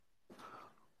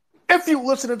If you're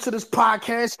listening to this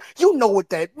podcast, you know what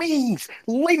that means.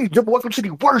 Ladies and gentlemen, welcome to the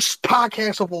worst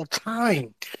podcast of all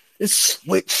time. It's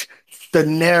Switch the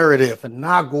Narrative, and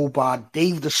I go by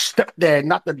Dave the Stepdad,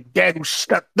 not the dad who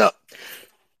stepped up.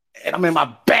 And I'm in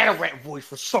my battle rap voice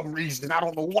for some reason. I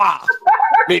don't know why.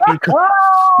 Maybe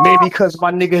because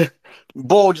my nigga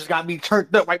Bull just got me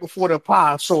turned up right before the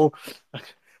pie. So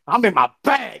I'm in my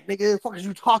bag, nigga. What the fuck is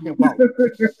you talking about?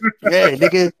 Yeah,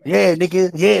 nigga. Yeah,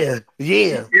 nigga. Yeah.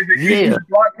 Is it easy to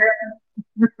block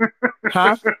Captain?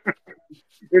 Huh?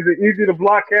 Is it easy to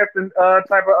block Captain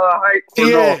type of height? Or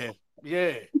no?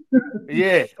 Yeah.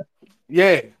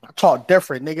 I talk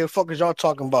different, nigga. Fuck is y'all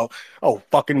talking about? Oh,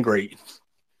 fucking great.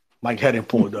 Mike Hedden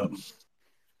pulled up.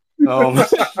 You don't even watch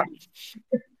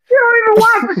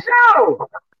the show.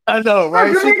 I know,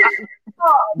 right? You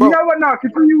know what? No,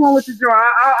 continue on with your joint.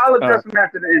 I'll address them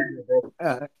after the interview,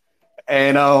 bro.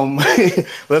 And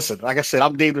listen, like I said,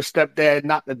 I'm David's stepdad,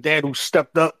 not the dad who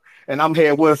stepped up, and I'm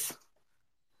here with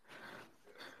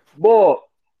Bull.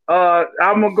 I'm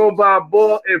gonna go by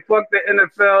Bull and fuck the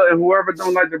NFL and whoever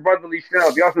don't like the brotherly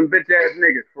shove. Y'all some bitch ass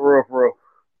niggas, for real.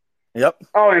 Yep.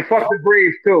 Oh, and fuck the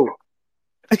Braves too.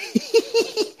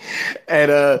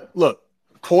 And look,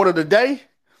 quarter of the day,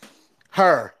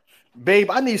 her,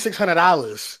 babe, I need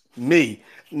 $600. Me,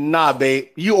 nah, babe,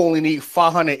 you only need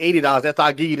 $580 after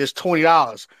I give you this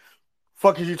 $20.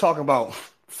 Fuck is you talking about?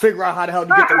 Figure out how the hell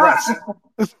to get the rest.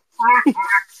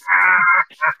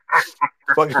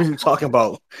 Fuck is you talking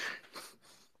about?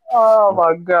 Oh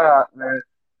my god, man.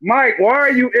 Mike, why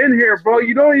are you in here, bro?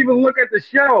 You don't even look at the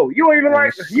show. You don't even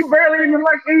you barely even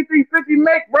like anything 50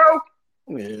 make, bro.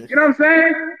 Yeah. You know what I'm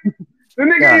saying? The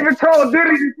nigga even told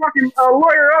Diddy to fucking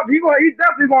lawyer up. He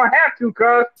definitely gonna have to,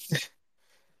 cuz.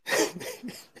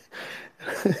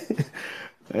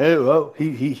 Hey, well,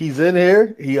 he's in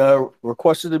here. He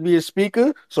requested to be a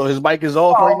speaker, so his mic is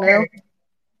off right now.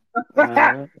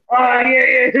 Yeah.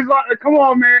 Come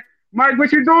on, man. Mike,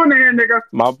 what you doing in here, nigga?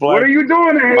 What are you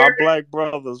doing in here? My black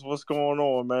brothers, what's going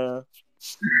on, man?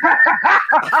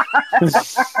 I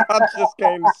just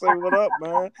came to say what up,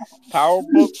 man. Power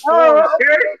Book 4,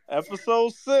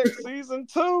 Episode 6, Season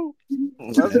 2.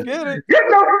 Let's get it. Get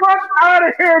the fuck out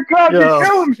of here, cuz you're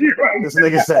killing me right This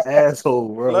nigga's an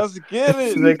asshole, bro. Let's get it.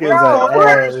 This nigga's an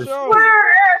asshole.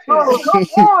 Come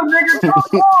on, nigga.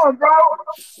 Come on, bro.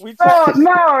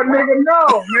 No, nigga,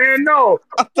 no, man, no.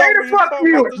 Stay the fuck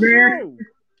mute, man.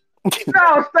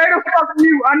 No, stay the fuck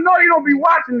mute. I know you don't be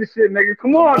watching this shit, nigga.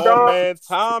 Come on, dog. Man,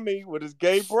 Tommy with his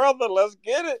gay brother. Let's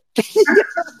get it. This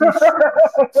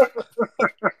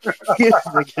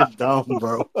nigga dumb,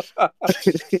 bro.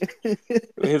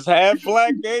 His half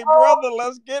black gay brother.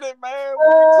 Let's get it, man. What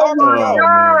are you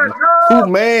talking about? Two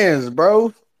mans,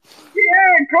 bro.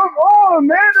 Yeah, come on,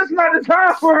 man. That's not the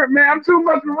time for it, man. I'm too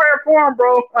much in rare form,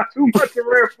 bro. Don't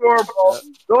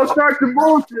start the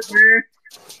bullshit, man.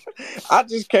 I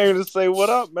just came to say what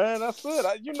up, man. That's it.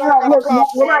 What up,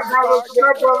 brother?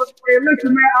 Hey,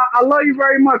 listen, man. I love you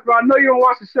very much, bro. I know you don't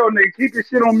watch the show, nigga. Keep your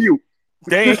shit on mute.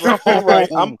 Damn. All right.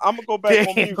 I'm gonna go back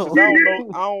on mute because I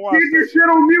don't watch. Keep your shit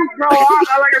on mute, bro.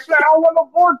 Like I said, I don't want no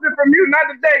bullshit from you, not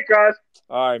today, cuz.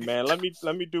 All right, man. Let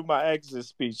me do my exit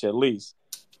speech at least.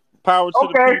 Power to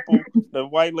the people. The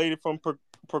white lady from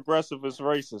Progressive is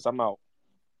racist. I'm out.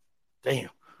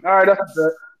 Damn. All right, that's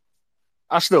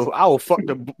good. I will fuck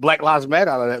the Black Lives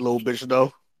Matter out of that little bitch,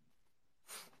 though.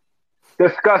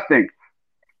 Disgusting.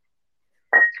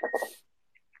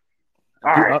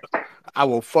 All right. I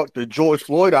will fuck the George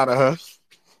Floyd out of her.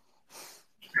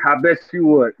 I bet you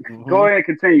would. Mm-hmm. Go ahead and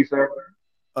continue, sir.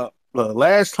 The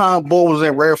last time Bull was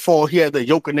in Rare Fall, he had to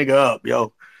yoke a nigga up,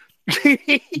 yo.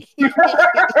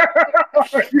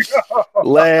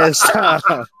 Last time.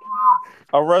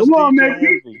 Arrest Come on, man.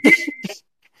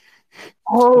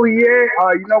 Oh yeah.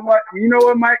 You know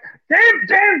what, Mike?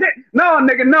 Damn. No,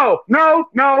 nigga, no.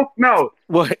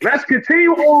 What? Let's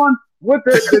continue on with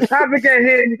the topic at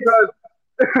hand because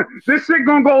this shit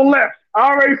gonna go left.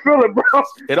 I already feel it, bro.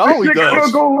 It always this shit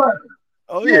does. Gonna go left.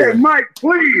 Oh yeah, Mike,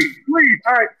 please.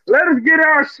 All right, let us get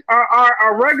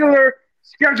our regular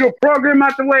scheduled program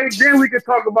out the way. Then we can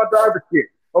talk about the other shit.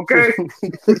 Okay?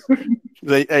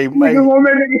 Hey, Mike.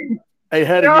 Hey,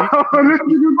 Heddy. Yo, this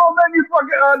nigga gonna make me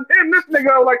fucking hit this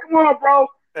nigga. Like, come on, bro.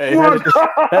 Hey,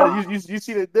 Heddy, you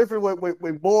see the difference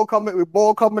when Bull coming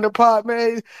to pot,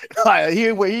 man? Like,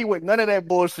 he with none of that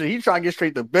bullshit. He trying to get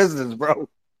straight to business, bro.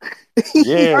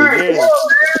 Yeah.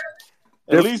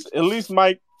 At least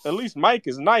Mike At least Mike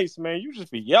is nice, man. You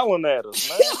just be yelling at us,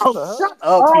 man. Yo, shut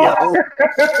up, yo.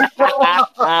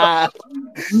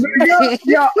 Nigga,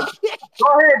 yeah. Go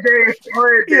ahead, Dave. Go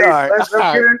ahead, Dave. Yeah, Let's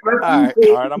get in.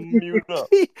 All right, I'm mute up.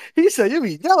 He said you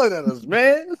be yelling at us,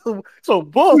 man. So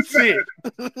bullshit.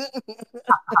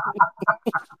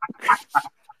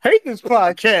 Hate this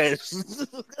podcast.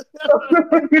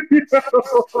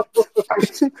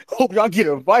 Hope y'all get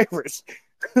a virus.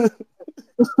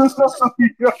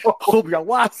 Hope your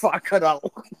Wi-Fi cut out.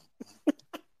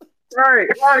 Right.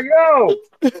 Yo.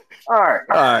 All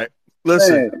right.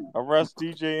 Listen. Man. Arrest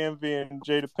DJ Envy and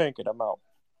Jada Pinkett. I'm out.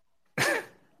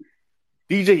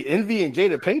 DJ Envy and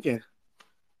Jada Pinkett.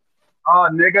 Oh,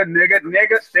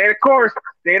 nigga. Stay the course.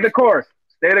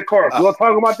 We'll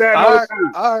talk about that another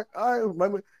time. All right.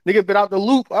 Remember, nigga been out the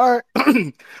loop. All right.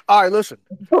 All right, listen.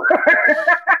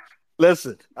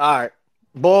 Listen. All right.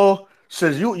 Boy,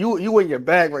 says you in your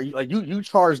bag, right? Like you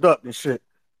charged up and shit.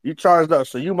 You charged up.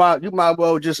 So you might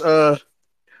well just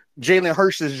Jalen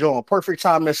Hurts is on. Perfect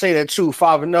time to say that too,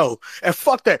 5-0. And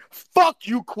fuck that. Fuck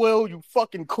you, Quill, you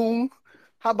fucking coon.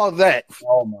 How about that?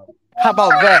 Oh my God. How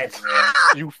about that?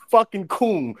 You fucking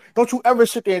coon. Don't you ever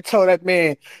sit there and tell that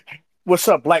man, what's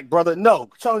up, black brother? No.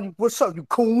 Telling you, what's up, you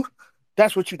coon?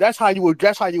 That's how you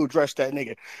address that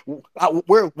nigga.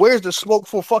 Where's the smoke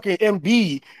for fucking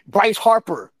MB, Bryce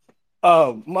Harper,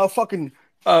 motherfucking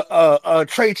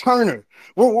Trey Turner?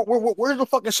 Where's the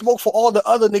fucking smoke for all the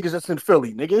other niggas that's in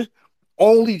Philly, nigga?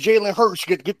 Only Jalen Hurts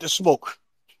get the smoke.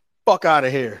 Fuck out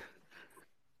of here.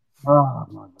 Oh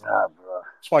my God, bro.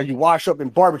 That's why you wash up in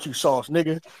barbecue sauce,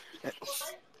 nigga.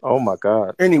 Oh my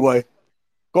God. Anyway,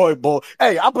 go ahead, Bull.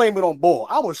 Hey, I blame it on Bull.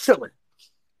 I was chilling.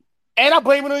 And I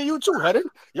blame it on you too, Headed.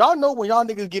 Y'all know when y'all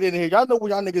niggas get in here. Y'all know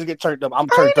when y'all niggas get turned up. I'm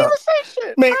turned up. I ain't even say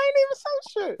shit. Man, I ain't even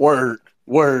say shit. Word.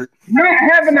 Man,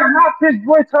 having a hot pitch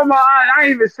voice on my eye, I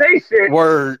ain't even say shit.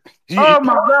 Word. Oh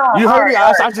my God. You heard me?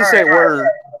 I just said word.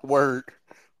 Word.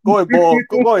 Go ahead, Bull.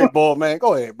 Go ahead, Bull, man.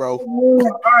 Go ahead, bro. All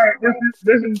right,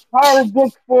 this is Power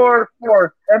Book for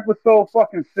episode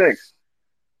fucking 6.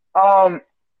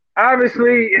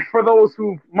 Obviously, for those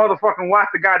who motherfucking watch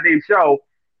the goddamn show,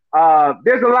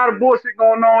 there's a lot of bullshit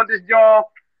going on this y'all.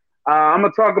 I'm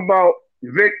gonna talk about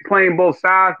Vic playing both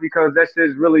sides because that shit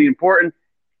is really important.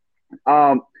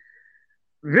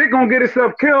 Vic gonna get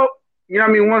himself killed. You know what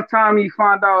I mean? One time he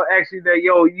found out actually that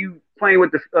you playing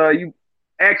with you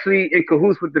actually in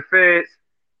cahoots with the feds,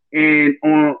 and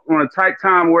on a tight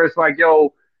time where it's like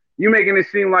you making it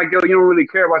seem like you don't really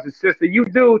care about your sister. You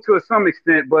do to some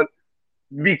extent, but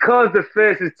because the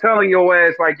feds is telling your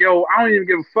ass like I don't even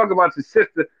give a fuck about your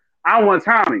sister. I want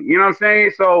Tommy. You know what I'm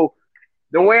saying? So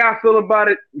the way I feel about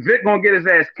it, Vic gonna get his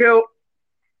ass killed.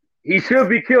 He should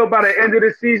be killed by the end of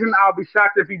the season. I'll be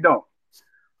shocked if he don't.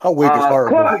 How wig is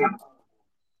horrible. Claudia.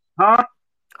 Huh?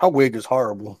 How wig is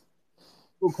horrible.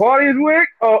 Claudia's wig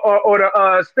or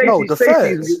the Stacey? No, the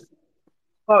Stacey's feds.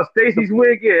 Oh, Stacey's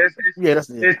wig, yeah.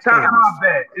 It's top 5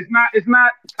 bad. It's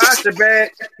not Tasha bad,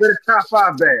 but it's top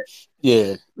 5 bad.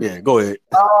 Yeah. Go ahead.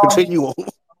 Continue on.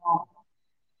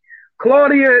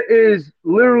 Claudia is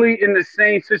literally in the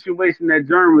same situation that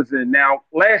Jerm was in. Now,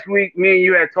 last week, me and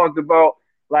you had talked about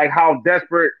like how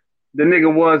desperate the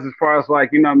nigga was as far as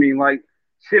like, you know what I mean, like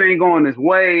shit ain't going his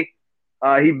way.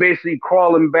 He basically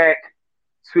crawling back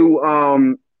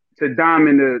to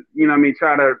Diamond to, you know what I mean,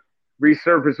 try to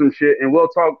resurface some shit. And we'll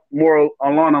talk more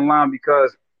along the line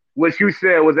because what you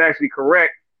said was actually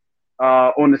correct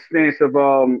on the stance of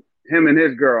him and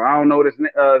his girl. I don't know what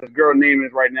this girl name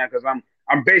is right now because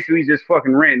I'm basically just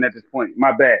fucking ranting at this point.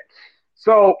 My bad.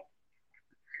 So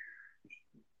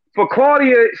for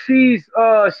Claudia, she's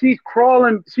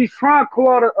crawling. She's trying to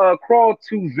crawl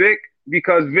to Vic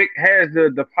because Vic has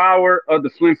the power of the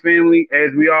Flynn family,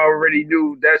 as we already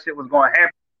knew that shit was going to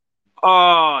happen.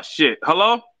 Oh shit!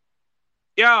 Hello,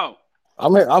 yo.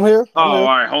 I'm here. I'm here. All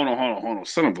right. Hold on.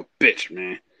 Son of a bitch,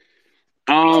 man.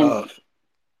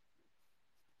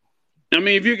 I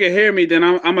mean, if you can hear me, then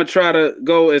I'm gonna try to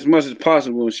go as much as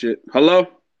possible and shit. Hello?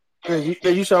 Yeah,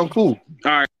 you sound cool.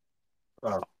 All right.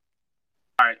 All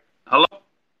right. Hello?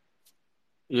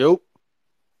 Yep.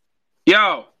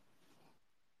 Yo.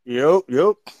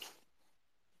 Yep.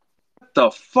 What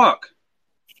the fuck?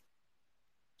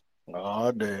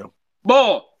 Oh, damn.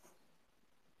 Boy.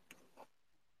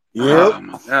 Yep. Oh,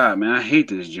 my God, man. I hate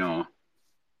this, John.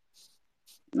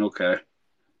 Okay.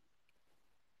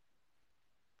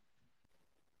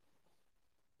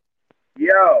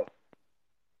 Yo.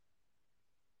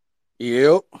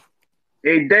 Yep.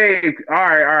 Hey, Dave. All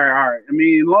right. I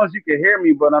mean, as long as you can hear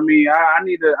me, but I mean, I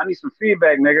need some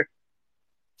feedback, nigga.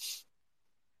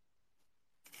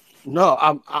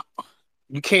 No,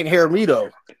 You can't hear me though.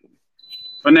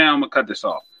 For now, I'm gonna cut this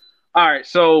off. All right,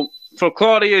 so for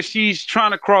Claudia, she's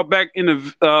trying to crawl back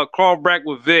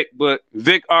with Vic, but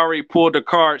Vic already pulled the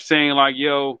card saying like,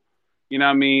 "Yo, you know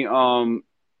what I mean?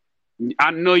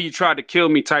 I know you tried to kill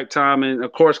me," type time, and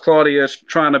of course Claudia's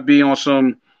trying to be on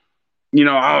some, I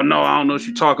don't know what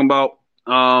you're talking about.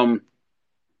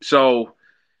 So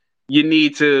you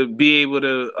need to be able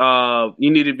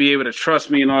to trust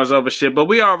me and all this other shit. But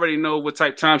we already know what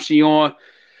type time she on.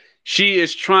 She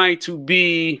is trying to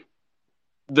be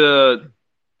the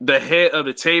head of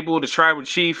the table, the tribal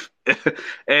chief,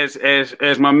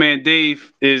 as my man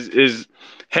Dave is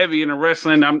heavy in the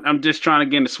wrestling. I'm just trying to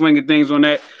get in the swing of things on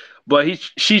that. But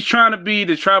she's trying to be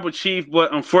the tribal chief,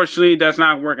 but unfortunately that's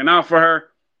not working out for her.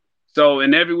 So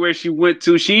and everywhere she went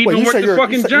to, she Wait, even worked the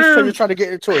fucking you said you're germ trying to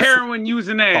get into a. heroin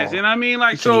using ass. Oh, You know what I mean?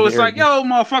 Like you can't so even it's hear like, me. yo,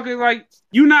 motherfucker, like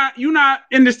you not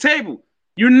in this table.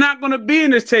 You're not gonna be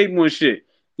in this table and shit.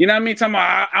 You know what I mean? Talking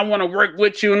about I want to work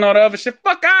with you and all the other shit.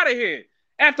 Fuck out of here.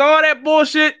 After all that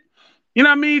bullshit, you know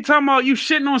what I mean? Talking about you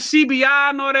shitting on CBI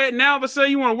and all that. Now all of a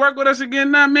sudden you want to work with us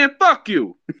again? Nah, man, fuck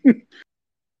you.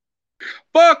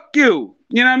 Fuck you.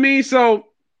 You know what I mean? So,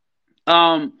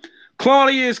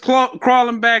 Claudia is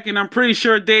crawling back, and I'm pretty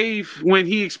sure Dave, when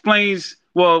he explains,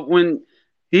 when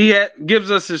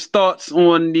gives us his thoughts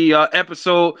on the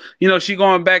episode, she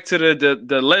going back to the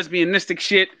lesbianistic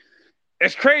shit.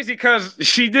 It's crazy because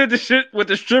she did the shit with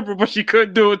the stripper, but she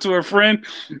couldn't do it to her friend.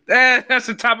 That's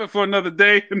a topic for another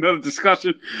day, another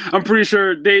discussion. I'm pretty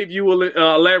sure, Dave, you will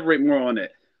elaborate more on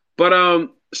that. But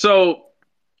so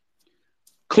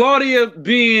Claudia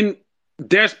being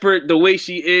desperate the way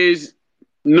she is,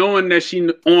 knowing that she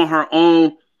on her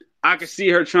own, I can see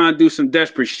her trying to do some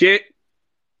desperate shit.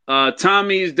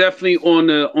 Tommy is definitely on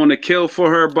the kill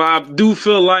for her, but I do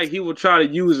feel like he will try to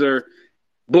use her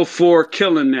before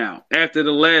killing now. After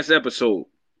the last episode,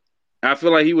 I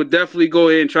feel like he would definitely go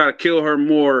ahead and try to kill her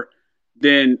more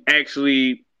than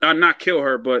actually not kill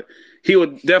her, but he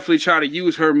would definitely try to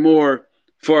use her more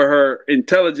for her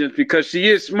intelligence because she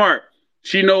is smart.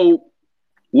 She know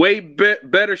way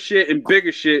better shit and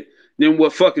bigger shit than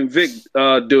what fucking Vic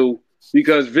do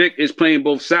because Vic is playing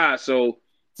both sides. So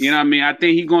you know what I mean. I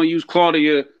think he's gonna use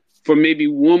Claudia for maybe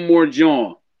one more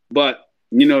John, but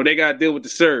they gotta deal with the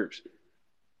Serbs.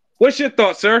 What's your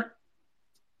thoughts, sir?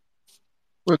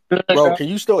 What's good, Bro, y'all? can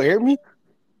you still hear me?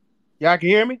 Y'all can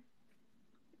hear me?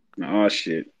 Oh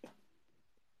shit.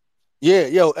 Yeah,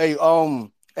 yo,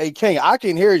 hey, King, I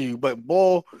can hear you, but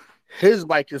boy, his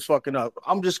mic is fucking up.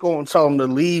 I'm just going to tell him to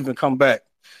leave and come back.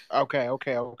 Okay.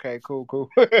 Cool.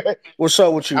 What's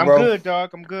up with you, I'm bro? good,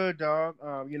 dog.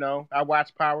 I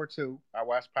watch Power 2. I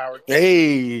watch Power 2.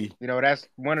 Hey, That's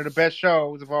one of the best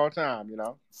shows of all time,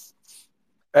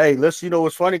 hey, listen,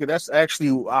 what's funny? Because that's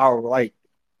actually our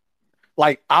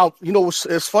our,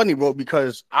 it's funny, bro,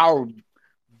 because our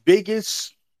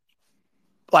biggest,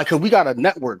 cause we got a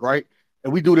network, right?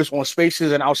 And we do this on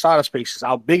Spaces and outside of Spaces.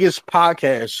 Our biggest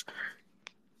podcast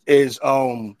is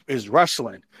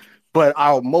wrestling, but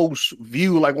our most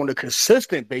view, like on a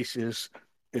consistent basis,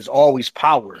 is always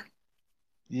Power.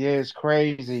 Yeah, it's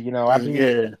crazy.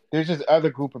 Yeah, There's just other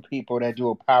group of people that do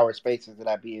a Power Spaces that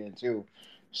I be in too.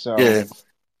 So, yeah,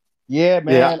 yeah,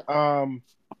 yeah, man.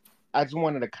 I just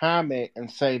wanted to comment and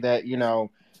say that,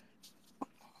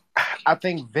 I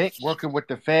think Vic working with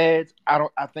the feds, I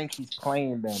think he's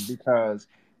playing them because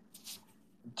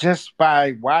just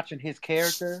by watching his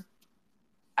character,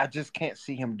 I just can't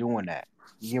see him doing that.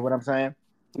 You get what I'm saying?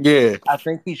 yeah, I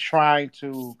think he's trying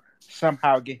to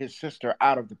somehow get his sister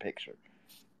out of the picture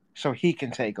so he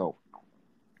can take over.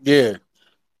 yeah.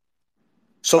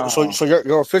 So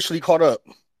you're officially caught up.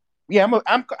 Yeah,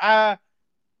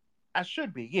 I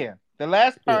should be. Yeah, the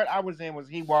last Yeah. part I was in was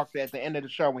he walked at the end of the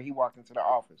show when he walked into the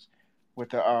office with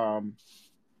the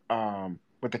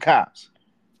cops,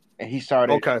 and he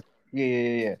started. Okay.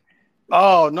 Yeah.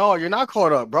 Oh no, you're not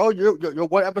caught up, bro. You're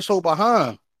one episode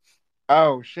behind.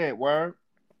 Oh shit! Word.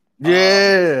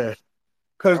 Yeah,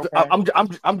 because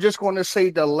Okay. I'm just going to say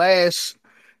the last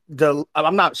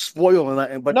I'm not spoiling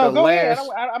nothing, but No, the go ahead. last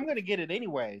I'm gonna get it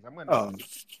anyways. I'm gonna. um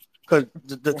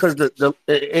because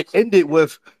it ended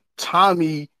with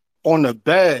Tommy on the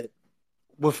bed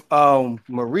with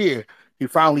Maria. He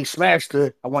finally smashed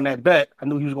her. I won that bet. I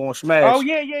knew he was going to Oh smash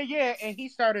yeah. And he Holly.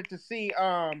 started to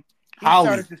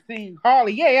see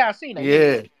Harley. Yeah. I seen that. Yeah.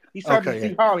 Yeah. He started to Okay.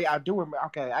 see Harley. I do remember.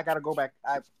 Okay, I gotta go back.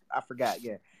 I forgot.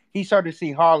 Yeah. He started to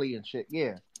see Harley and shit.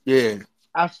 Yeah. Yeah.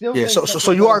 I still Yeah. think So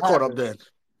something's you gonna are caught up happen. then.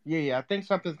 Yeah. I think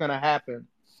something's gonna happen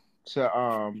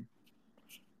to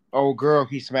old girl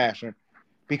he's smashing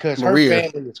because her Maria.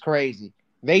 family is crazy.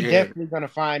 They Yeah. definitely gonna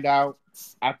find out.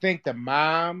 I think the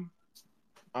mom,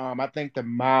 I think the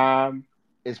mom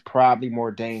is probably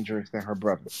more dangerous than her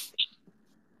brother.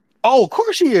 Oh, of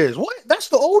course he is. What? That's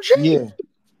the OJ. Yeah, Of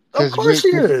because course he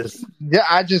is. yeah,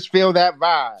 I just feel that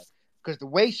vibe. Because the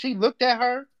way she looked at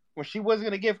her when she wasn't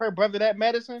gonna give her brother that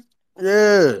medicine,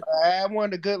 Yeah. I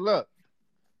wanted a good look.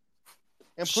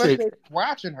 And plus, Shit. they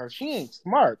watching her. She ain't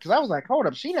smart. Because I was like, hold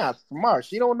up, she not smart.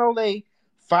 She don't know they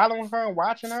following her and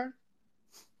watching her.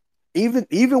 Even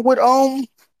with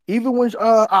even when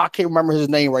I can't remember his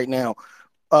name right now.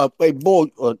 Wait, boy,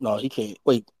 no, he can't.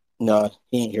 Wait, no,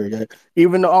 he ain't here yet.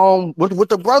 Even with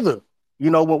the brother,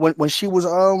 when she was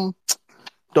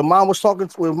the mom was talking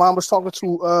to when mom was talking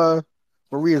to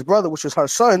Maria's brother, which is her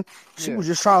son. Yeah. She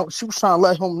was trying to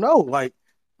let him know, like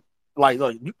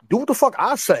you do what the fuck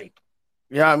I say.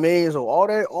 You know what I mean? So all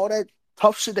that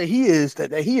tough shit that he is,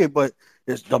 but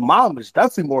the mom is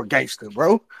definitely more gangster,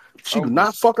 bro. She Oh do yeah.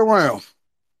 not fuck around.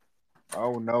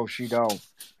 Oh no, she don't.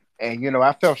 And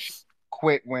I felt she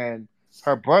quit when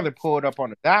her brother pulled up on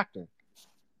the doctor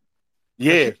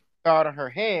because Yeah. she thought in her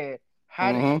head,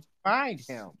 how did he Mm-hmm. find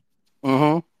him?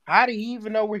 Mm-hmm. How did he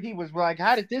even know where he was? Like,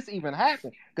 how did this even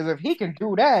happen? Because if he can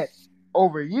do that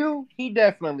over you, he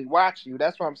definitely watch you.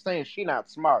 That's what I'm saying. She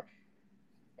not smart.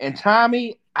 And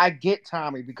Tommy, I get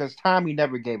Tommy because Tommy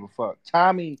never gave a fuck.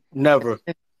 Tommy Never.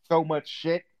 did so much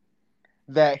shit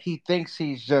that he thinks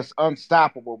he's just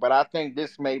unstoppable. But I think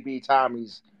this may be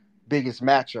Tommy's biggest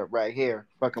matchup right here,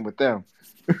 fucking with them.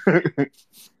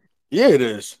 Yeah, it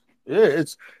is. Yeah,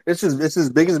 it's his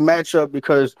biggest matchup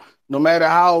because no matter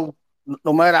how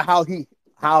no matter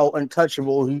how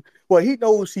untouchable he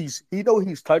knows he's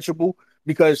touchable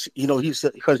because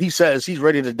because he says he's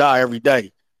ready to die every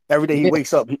day. Every day he Yeah,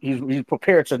 wakes up, he's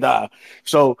prepared to die.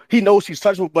 So he knows he's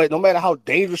touchable, but no matter how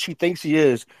dangerous he thinks he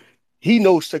is, he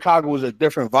knows Chicago is a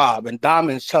different vibe. And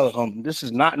Diamond's telling him this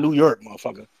is not New York,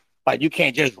 motherfucker. Like you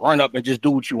can't just run up and just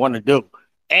do what you want to do.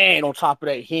 And on top of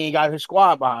that, he ain't got his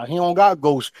squad behind. He don't got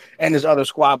Ghost and his other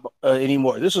squad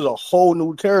anymore. This is a whole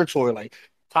new territory. Like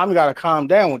Tommy got to calm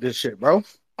down with this shit, bro.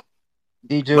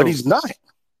 he But do. he's not.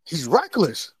 He's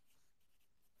reckless.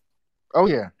 Oh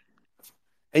yeah.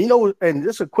 And and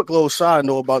just a quick little side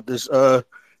note about this.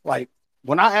 Like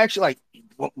when I actually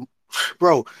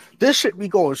bro, this shit be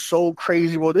going so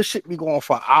crazy, bro. This shit be going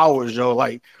for hours, yo.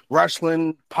 Like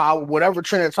wrestling, power, whatever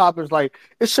trending topics. Like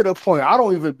it's to the point I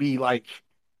don't even be like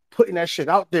putting that shit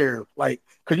out there, like,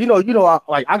 cause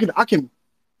I can.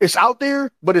 It's out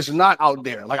there, but it's not out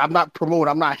there. Like I'm not promoting,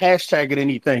 I'm not hashtagging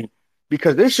anything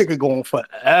because this shit could go on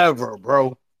forever,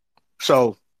 bro.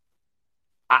 So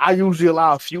I usually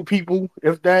allow a few people,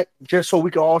 if that, just so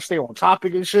we can all stay on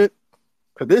topic and shit.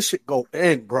 Cause this shit go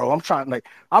in, bro. I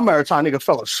remember time nigga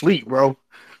fell asleep, bro.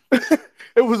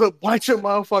 It was a bunch of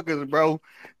motherfuckers, bro.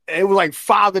 It was like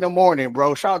 5 in the morning,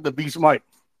 bro. Shout out to Beast Mike.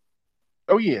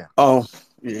 Oh yeah. Um,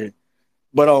 yeah.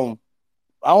 But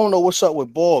I don't know what's up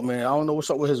with Ball, man. I don't know what's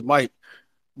up with his mic.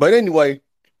 But anyway,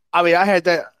 I mean, I had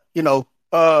that,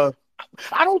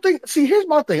 I don't think, see, here's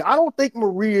my thing. I don't think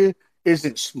Maria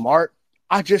isn't smart.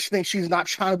 I just think she's not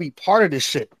trying to be part of this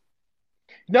shit.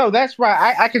 No, that's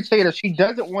right. I can say that she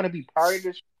doesn't want to be part of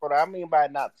this. But I mean by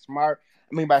not smart,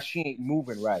 I mean by she ain't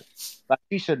moving right. Like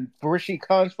she should, where she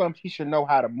comes from, she should know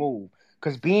how to move.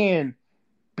 Because being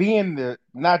the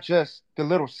not just the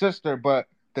little sister, but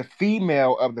the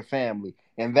female of the family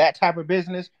in that type of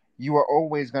business, you are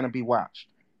always going to be watched.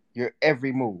 Your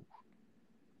every move,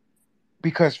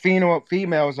 because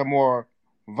females are more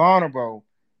vulnerable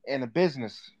in a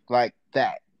business like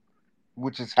that,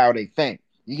 which is how they think.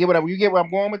 You get where I'm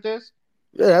going with this?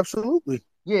 Yeah, absolutely.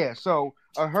 Yeah. So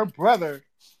her brother,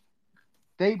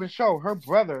 they even show her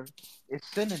brother is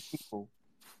sending people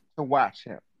to watch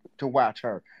him, to watch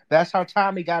her. That's how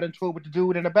Tommy got into it with the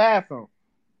dude in the bathroom.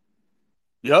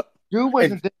 Yep. Dude And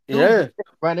wasn't there. Dude yeah, didn't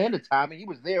run into Tommy. He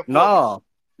was there for a reason. nah,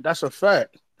 that's a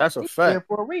fact. That's a He was there fact.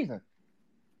 for a reason.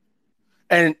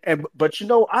 And but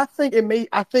I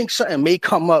think something may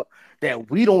come up that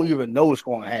we don't even know is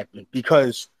going to happen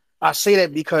because I say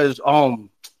that because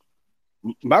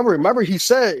remember he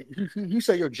said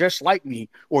you're just like me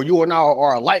or you and I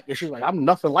are alike and she's like I'm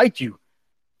nothing like you.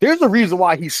 There's a reason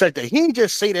why he said that. He didn't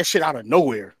just say that shit out of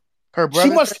nowhere. Her She brother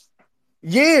said, must,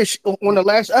 yeah. On the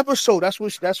last episode, that's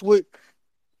what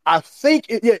I think.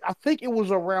 Yeah, I think it was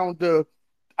around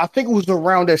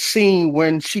that scene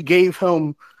when she gave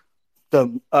him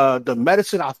the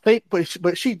medicine. I think,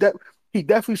 he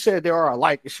definitely said they are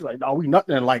alike. And she's like, no, we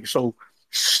nothing alike. So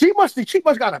she must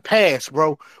got a pass,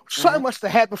 bro. mm-hmm. Something must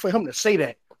have happened for him to say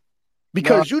that No,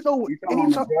 because You talking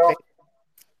anytime, about Miguel?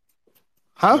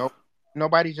 huh? no,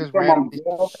 nobody You just talking about randomly said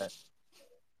Miguel? that.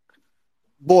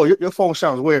 Boy, your phone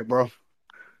sounds weird, bro.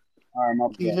 All right, my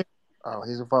He bad. here? Oh,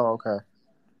 he's a phone. Okay.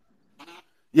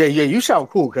 Yeah, yeah, you sound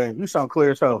cool, King. You sound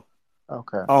clear as hell.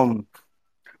 Okay. Um,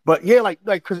 but yeah,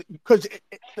 cause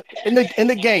in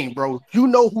the game, bro, you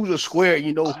know who's a square, and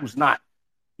you know who's not.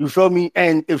 You feel me?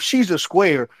 And if she's a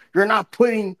square, you're not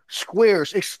putting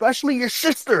squares, especially your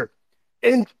sister,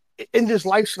 in in this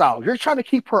lifestyle. You're trying to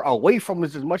keep her away from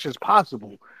this as much as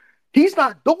possible. He's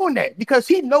not doing that because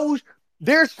he knows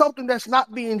there's something that's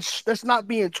not being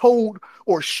told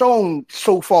or shown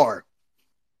so far.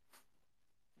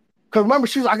 Because remember,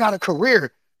 she's like, I got a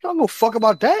career. You don't know fuck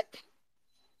about that.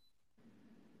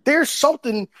 There's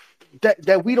something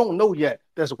that we don't know yet.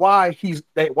 That's why he's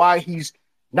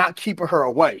not keeping her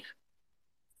away.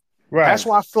 That's Right.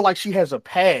 why I feel like she has a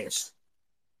past.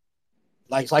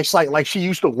 Like she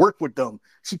used to work with them.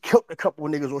 She killed a couple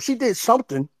of niggas, or she did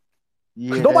something.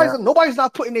 Cause Yeah. nobody's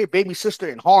not putting their baby sister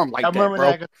in harm I like that, remember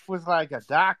bro. that 'cause he was like a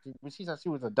doctor. When she said she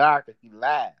was a doctor, he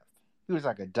laughed. He was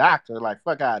like a doctor, like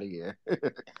fuck out of here. You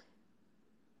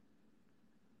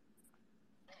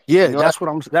Yeah, know. that's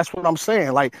what I'm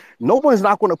saying. Like no one's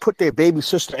not going to put their baby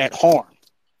sister at harm.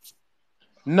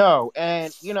 No,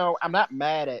 and I'm not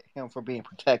mad at him for being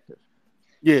protective.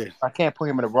 Yeah. I can't put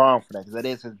him in the wrong for that because that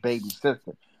is his baby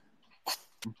sister.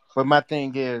 But my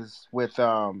thing is with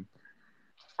I'm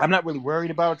not really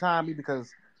worried about Tommy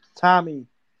because Tommy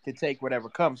can take whatever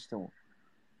comes to him.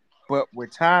 But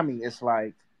with Tommy, it's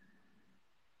like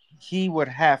he would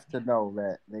have to know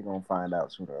that they're gonna find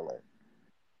out sooner or later.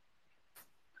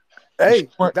 And she, Hey,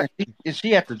 want- that and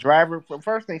she had to drive her.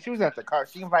 First thing, she was at the car.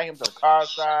 She invited him to the car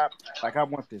shop. Like, I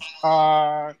want this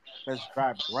car. Let's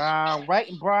drive around right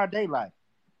in broad daylight.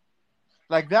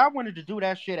 Like, if I wanted to do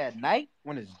that shit at night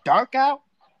when it's dark out,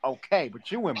 okay.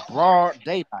 But you in broad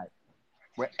daylight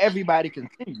where everybody can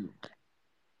see you.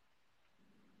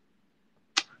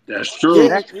 That's yeah, true.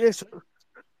 That it's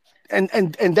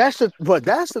and that's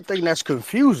the thing that's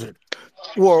confusing.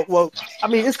 Well, I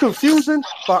mean, it's confusing,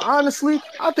 but honestly,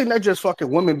 I think that's just fucking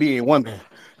women being women.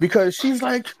 Because she's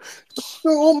like,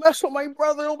 don't mess with my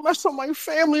brother, don't mess with my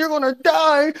family, you're gonna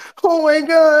die. Oh my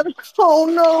god, oh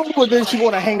no. But then she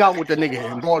wanna hang out with the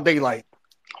nigga in broad daylight.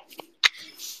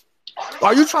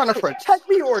 Are you trying to protect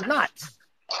me or not?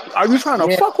 Are you trying to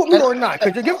yeah, fuck with me that, or not?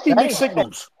 Because you're giving me that mixed ain't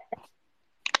signals.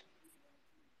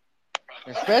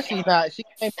 especially not. She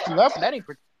can't pick you up, and that ain't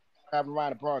driving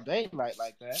around in broad daylight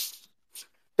like that.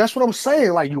 That's what I'm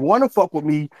saying. Like you want to fuck with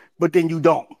me, but then you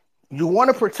don't. You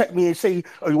want to protect me and say,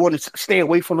 or you want to stay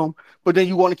away from them, but then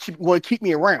you want to keep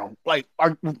me around. Like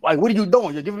what are you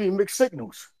doing? You're giving me mixed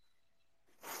signals.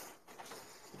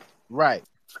 Right.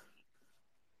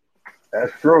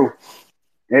 That's true.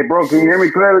 Hey, bro, can you hear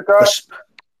me clearly, Todd?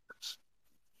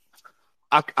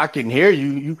 I can hear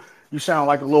you. You sound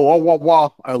like a little wah wah wah,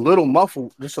 a little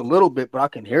muffled, just a little bit, but I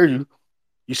can hear you.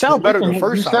 You Yeah, sound we better the can. You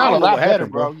first time. I sound a don't know what lot better,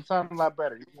 happened, bro. bro. You sound a lot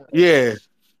better. Yeah.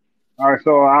 All right,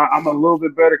 so I'm a little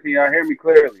bit better. Can y'all hear me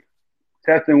clearly?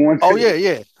 Testing one, Oh two. yeah,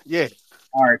 yeah, yeah.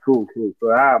 All right, cool, cool. So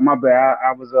my bad.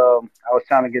 I was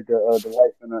trying to get the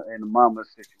wife and the mama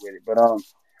situated, but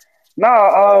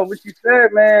no, what you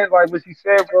said, man, like what you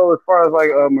said, bro. As far as like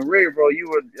Maria, bro, you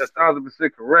were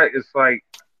 1,000% correct. It's like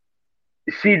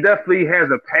she definitely has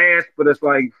a past, but it's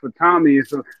like for Tommy,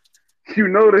 it's a, you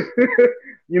notice,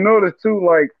 you notice too,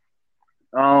 like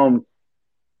um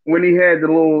when he had the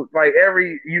little like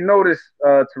every you notice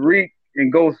Tariq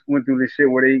and Ghost went through this shit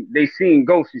where they seen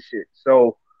Ghost and shit.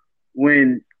 So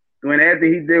when after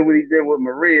he did what he did with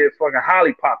Maria, fucking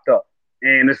Holly popped up,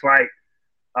 and it's like,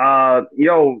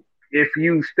 yo, if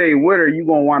you stay with her, you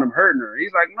gonna wind up hurting her.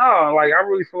 He's like, no, like I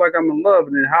really feel like I'm in love,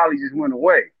 and then Holly just went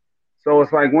away. So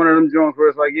it's like one of them joints where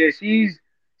it's like, yeah, she's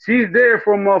there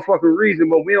for a motherfucking reason,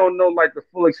 but we don't know like the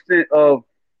full extent of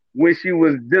when she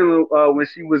was doing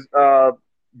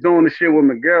the shit with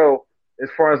Miguel, as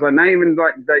far as like not even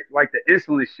like the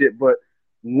insolent shit, but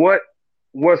what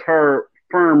was her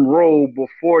firm role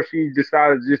before she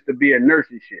decided just to be a nurse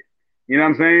and shit. You know what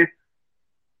I'm saying?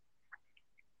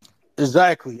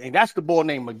 Exactly. And that's the boy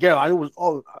named Miguel. I was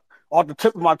off the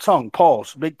tip of my tongue.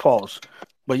 Pause. Big pause.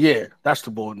 But yeah, that's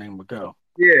the boy named Miguel.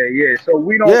 Yeah, yeah. So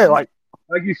we don't Yeah, like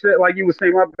like you said, like you were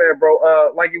saying, my bad,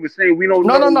 bro. Like you were saying, we don't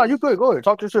no, no, know no. You good. Go ahead.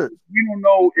 Talk your shit. we don't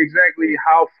know exactly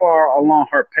how far along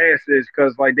her past is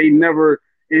because like they never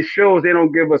it shows they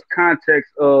don't give us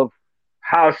context of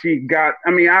how she got.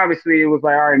 I mean, obviously it was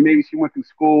like, all right, maybe she went through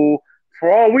school.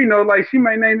 For all we know, like she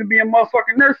might not even be a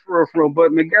motherfucking nurse for real.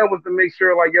 But Miguel was to make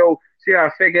sure, like, yo, she got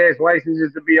a fake ass license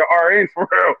just to be a RN for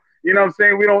real. You know what I'm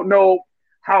saying? We don't know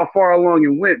how far along it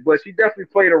went, but she definitely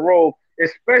played a role,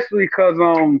 especially because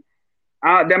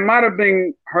That might have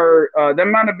been her. That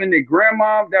might have been the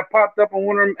grandma that popped up on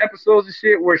one of them episodes of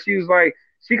shit where she was like,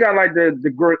 she got like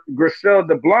the Grisel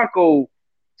de Blanco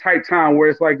type time where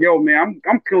it's like, yo, man,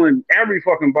 I'm killing every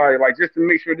fucking body, like just to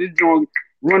make sure this joint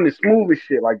run the smooth and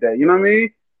shit like that. You know what I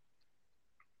mean?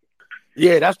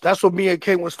 Yeah, that's what me and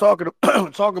King was talking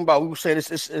talking about. We were saying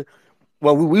it's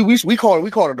well, we call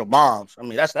it the moms. I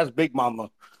mean, that's Big Mama.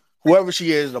 Whoever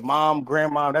she is, the mom,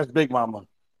 grandma, that's Big Mama.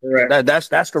 Correct.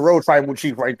 That's the road tribal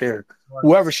chief right there.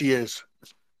 Whoever she is.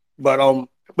 But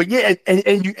yeah,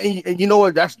 and you know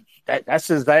what? That's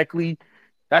exactly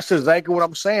what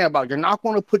I'm saying about. You're not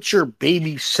going to put your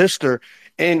baby sister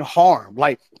in harm.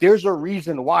 Like, there's a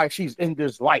reason why she's in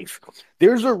this life.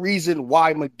 There's a reason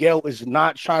why Miguel is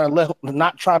not trying to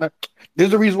not trying to.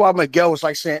 There's a reason why Miguel is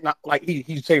like saying, not like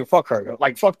he's saying fuck her,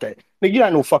 like fuck that. Nigga, you're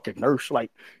not no fucking nurse. Like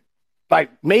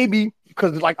maybe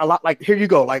because like a lot, like here you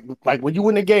go, like when you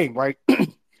win the game, right?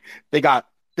 they got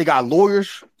they got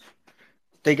lawyers,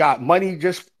 they got money,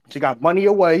 they got money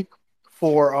away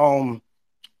for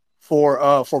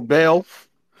for bail,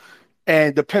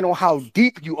 and depending on how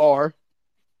deep you are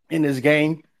in this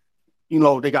game, you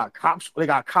know they got cops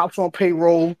on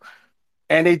payroll,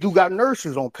 and they do got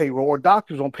nurses on payroll or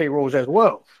doctors on payrolls as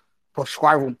well,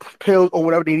 prescribing pills or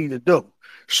whatever they need to do.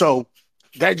 So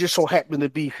that just so happened to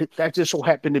be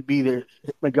the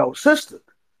Miguel's sister.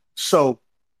 So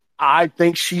I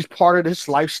think she's part of this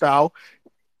lifestyle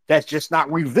that's just not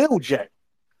revealed yet.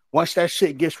 Once that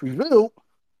shit gets revealed,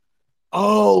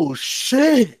 oh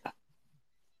shit.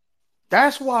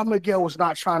 That's why Miguel was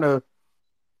not trying to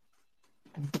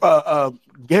uh, uh,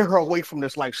 get her away from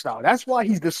this lifestyle. That's why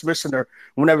he's dismissing her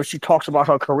whenever she talks about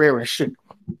her career and shit.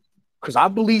 Because I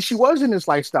believe she was in this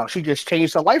lifestyle. She just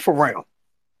changed her life around.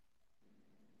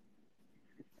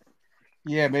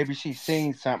 Yeah, maybe she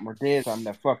seen something or did something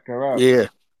that fucked her up. Yeah,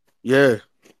 yeah.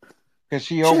 Because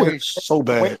she She always so always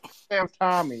bad. tells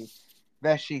Tommy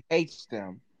that she hates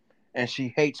them and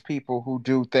she hates people who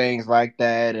do things like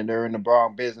that and they're in the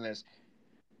wrong business.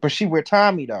 But she with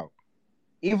Tommy though.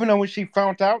 Even though when she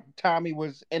found out Tommy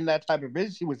was in that type of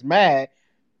business, she was mad,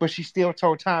 but she still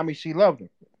told Tommy she loved him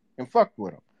and fucked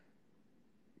with him.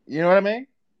 You know what I mean?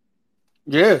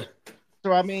 Yeah.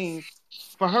 So I mean,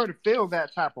 for her to feel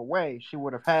that type of way, she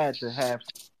would have had to have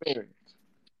some experience.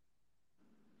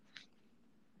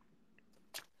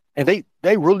 And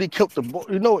they really killed the ball.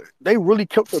 You know, they really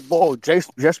killed the ball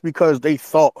just because they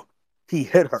thought he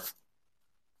hit her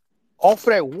off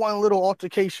of that one little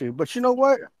altercation. But you know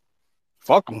what?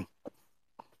 Fuck him.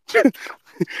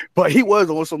 But he was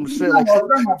on some You shit talking like,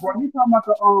 about, you talking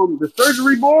about the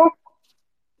surgery boy?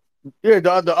 yeah,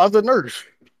 the other nurse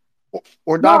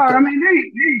or No, I doctor. mean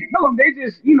they tell them they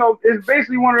just it's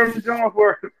basically one of them joints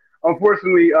where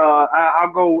unfortunately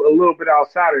I'll go a little bit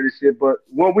outside of this shit, but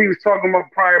what we was talking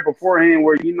about prior beforehand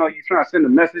where you trying to send a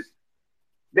message,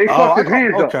 they Oh, fucked his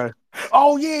hands up. okay.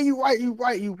 Oh yeah, you right.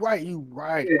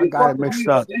 Yeah, I they got it fucked his mixed hands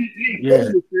up. up. They ain't Yeah,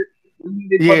 killing this shit.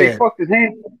 But they yeah. fucked his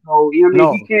hands up. So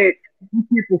No, he can't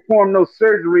perform no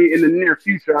surgery in the near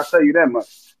future. I'll tell you that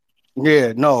much.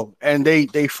 yeah, no. And they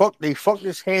fucked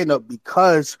his hand up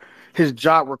because his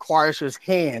job requires his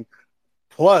hand.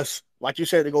 Plus, like you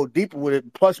said, to go deeper with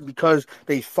it. Plus, because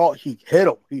they thought he hit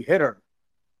her.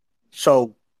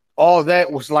 So all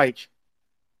that was like,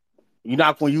 you're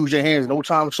not going to use your hands no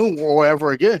time soon or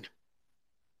ever again.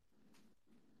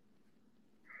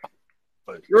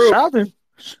 But True. shout out to,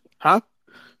 huh?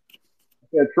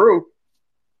 That's true.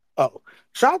 Oh,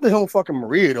 shout out to him, fucking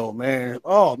Maria though, man.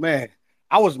 Oh man,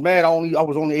 I was mad. I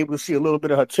was only able to see a little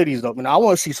bit of her titties though, man. I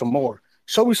want to see some more.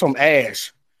 Show me some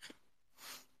ass.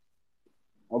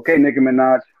 Okay, Nicki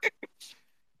Minaj.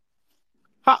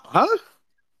 Huh?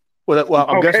 Well,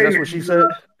 I'm guessing Okay, that's what Nicki she said.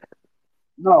 Minaj.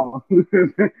 No.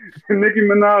 Nicki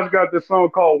Minaj got this song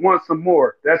called Want Some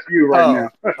More. That's you right Oh,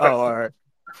 now. all right.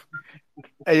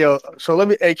 Hey yo, so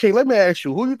hey King, let me ask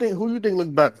you, who you think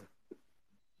look better?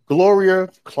 Gloria,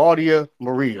 Claudia,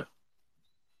 Maria.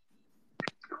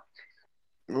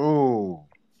 Ooh.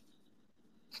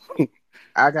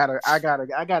 I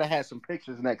gotta have some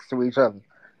pictures next to each other.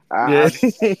 Yeah, I do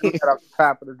that off the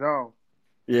top of the dome.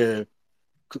 yeah.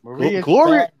 Maria's a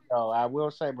Gloria, baddie, though. I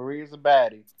will say Maria's a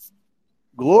baddie.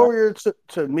 But Gloria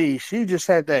to me, she just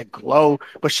had that glow.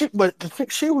 But the thing,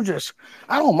 she was just.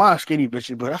 I don't mind skinny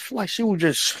bitches, but I feel like she was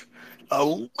just a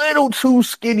little too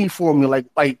skinny for me.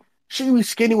 Like she was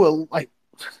skinny with like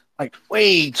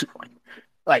way too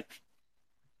like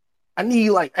I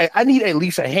need at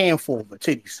least a handful of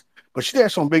titties. But she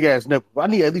has some big ass nipples. I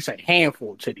need at least a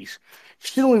handful of titties.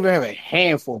 She don't even have a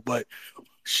handful, but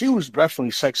she was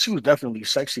definitely sexy. She was definitely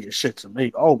sexy as shit to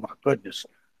me. Oh my goodness,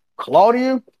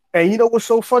 Claudia. And you know what's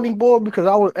so funny, boy? Because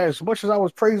I was as much as I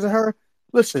was praising her.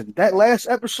 Listen, that last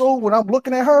episode when I'm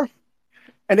looking at her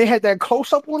and they had that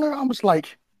close up on her, I was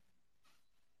like,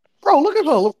 bro, look at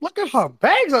her, look at her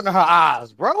bags under her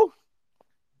eyes, bro.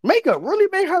 Makeup really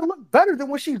made her look better than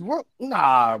what she's worth.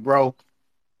 Nah, bro,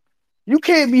 you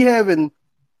can't be having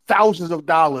thousands of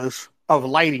dollars of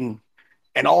lighting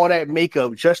and all that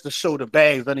makeup just to show the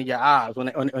bags under your eyes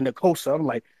on the coaster. I'm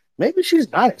like, maybe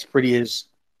she's not as pretty as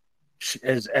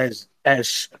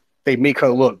they make her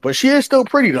look, but she is still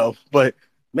pretty though. But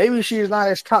maybe she is not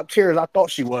as top tier as I thought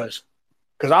she was.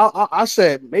 Because I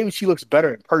said maybe she looks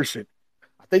better in person.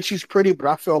 I think she's pretty, but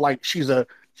I feel like she's a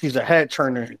head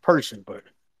turner in person. But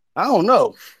I don't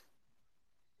know.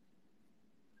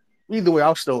 Either way,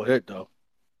 I'll still hit though.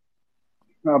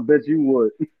 I bet you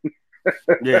would.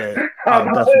 Yeah, I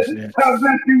I'll definitely see it.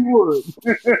 bet you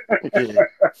would. Yeah.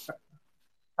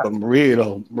 But Maria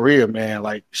though, Maria man,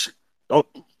 like, don't.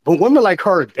 But women like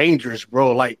her are dangerous,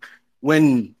 bro. Like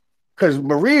when, because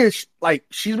Maria, like,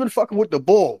 she's been fucking with the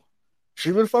bull.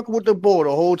 She's been fucking with the bull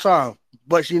the whole time.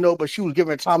 But but she was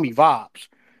giving Tommy vibes.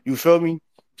 You feel me?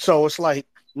 So it's like,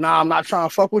 nah, I'm not trying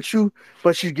to fuck with you,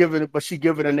 but she giving a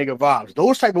nigga vibes.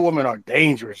 Those type of women are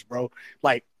dangerous, bro.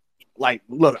 Like,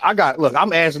 look, look,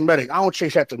 I'm asthmatic. I don't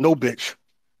chase after no bitch,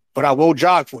 but I will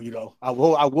jog for you though. I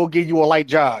will give you a light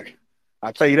jog.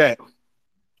 I'll tell you that.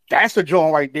 That's the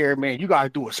joint right there, man. You gotta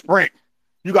do a sprint.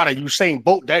 You gotta Usain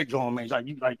Bolt that joint, man.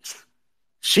 Like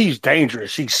she's dangerous.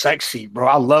 She's sexy, bro.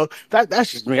 I love that.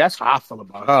 That's just me. That's how I feel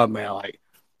about her, man. Like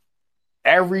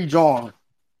every joint,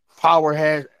 power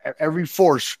has every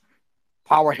force.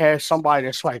 Power has somebody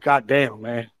that's like, goddamn,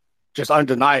 man, just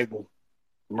undeniable.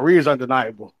 Maria's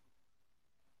undeniable.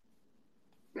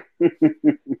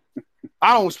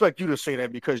 I don't expect you to say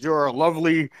that because you're a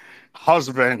lovely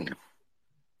husband.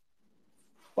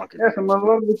 Fucking Yes, I'm a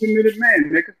lovely committed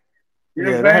man, nigga. You know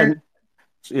yeah, what I'm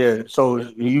saying? yeah. So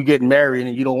you get married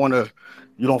and you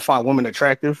don't find women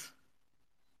attractive.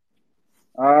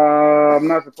 I'm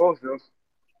not supposed to.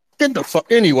 Get the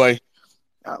fuck anyway.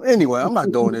 Anyway, I'm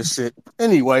not doing this shit.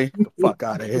 Anyway, get the fuck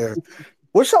out of here.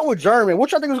 What's up with German?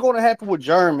 What y'all think is going to happen with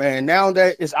German, man? Now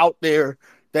that it's out there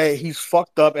that he's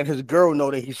fucked up and his girl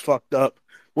know that he's fucked up,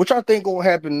 what y'all think going to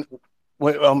happen?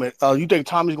 With, you think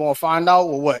Tommy's going to find out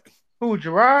or what? Who,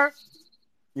 Gerard?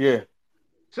 Yeah.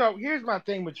 So here's my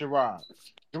thing with Gerard.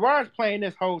 Gerard's playing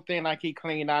this whole thing like he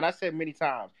clean out. I said many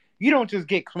times, you don't just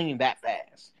get clean that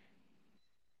fast.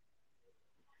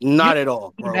 You Not don't at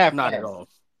all, clean bro. that Not at fast. all.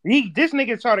 This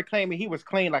nigga started claiming he was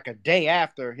clean like a day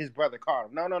after his brother caught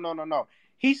him. No, no, no, no, no.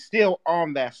 He's still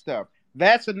on that stuff.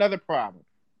 That's another problem.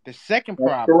 The second That's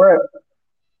problem, correct.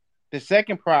 the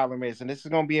second problem is, and this is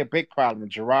going to be a big problem.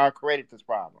 Gerard created this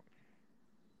problem.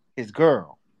 His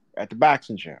girl at the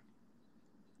boxing gym.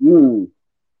 Mm.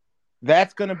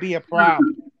 That's going to be a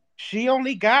problem. She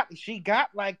got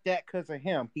like that because of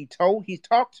him. He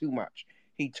talked too much.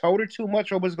 He told her too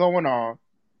much what was going on.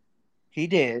 He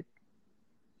did.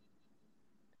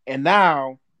 And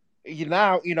and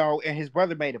his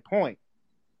brother made a point.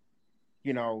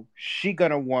 She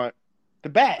gonna want the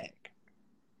bag.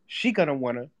 She gonna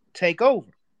want to take over.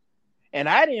 And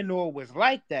I didn't know it was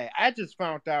like that. I just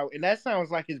found out, and that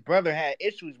sounds like his brother had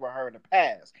issues with her in the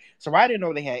past. So I didn't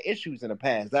know they had issues in the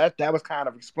past. That was kind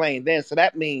of explained then. So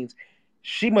that means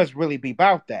she must really be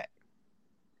about that.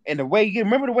 And the way you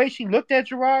remember the way she looked at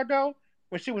Gerard though,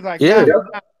 when she was like, Yeah.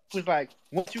 nah, was like,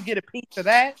 once you get a piece of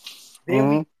that, then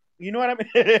Mm-hmm. you know what I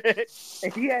mean?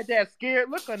 And he had that scared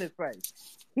look on his face.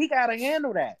 He got to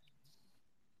handle that.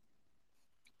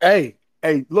 Hey,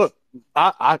 look,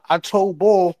 I told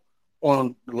Bull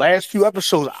on the last few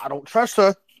episodes, I don't trust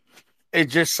her.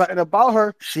 It's just something about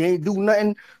her. She ain't do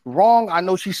nothing wrong. I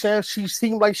know she says she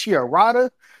seemed like she a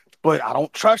rider, but I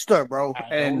don't trust her, bro. I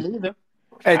don't either.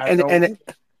 And I and don't and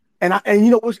either. and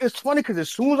you know it's funny because as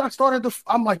soon as I started to,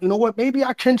 I'm like, you know what? Maybe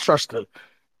I can trust her.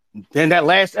 Then that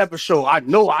last episode, I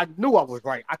knew I was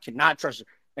right. I cannot trust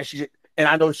her, and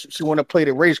I know she want to play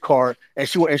the race card, and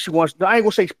she wants. I ain't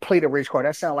gonna say play the race card.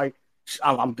 That sound like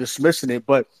I'm dismissing it,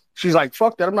 but she's like,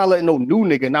 fuck that. I'm not letting no new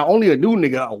nigga, not only a new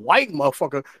nigga, a white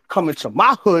motherfucker, come into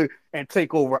my hood and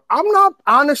take over. I'm not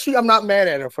mad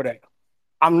at her for that.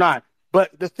 I'm not.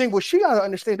 But the thing was, she gotta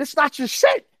understand, this is not your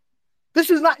shit. This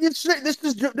is not your shit. This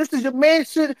is your man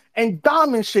shit and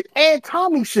Diamond shit and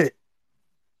Tommy shit.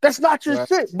 That's not your Right.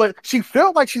 shit. But she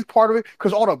felt like she's part of it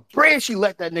because all the bread she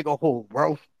let that nigga hold,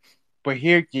 bro. But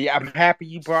here, yeah, I'm happy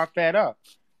you brought that up.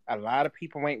 A lot of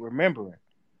people ain't remembering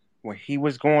when he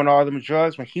was going all them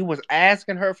drugs. When he was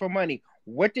asking her for money,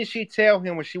 what did she tell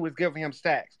him when she was giving him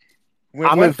stacks? When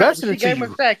I'm one time invested she into gave him a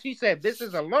you. stack, she said, "This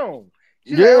is a loan."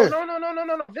 She's like, oh Yeah.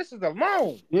 no. This is a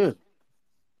loan. Yeah.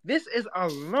 This is a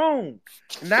loan.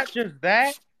 Not just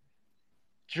that,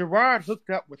 Gerard hooked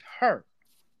up with her.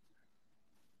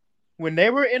 When they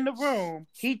were in the room,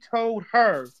 he told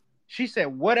her, she said,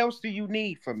 what else do you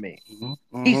need from me?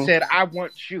 Mm-hmm. He Mm-hmm. said, I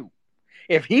want you.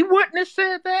 If he wouldn't have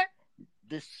said that,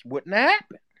 this wouldn't have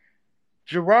happened.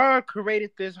 Gerard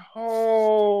created this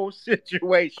whole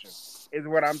situation, is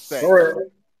what I'm saying. Correct.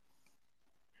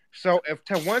 So if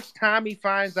once Tommy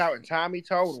finds out, and Tommy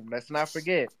told him, let's not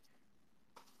forget,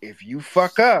 if you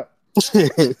fuck up,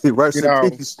 Rest you in know,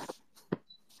 peace.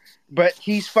 but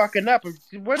he's fucking up.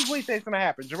 What do we think is gonna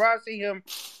happen? Gerard see him.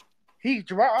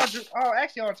 Gerard. Oh,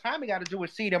 actually, all Tommy got to do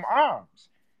is see them arms,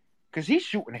 because he's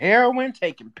shooting heroin,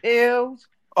 taking pills,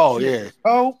 Oh shooting yeah.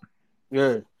 coke.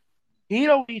 Yeah. He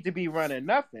don't need to be running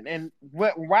nothing. And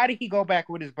why did he go back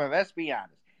with his brother? Let's be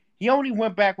honest. He only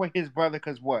went back with his brother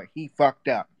because what? He fucked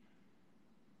up.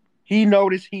 He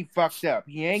noticed he fucked up.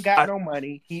 He ain't got no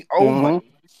money. He owe Mm-hmm.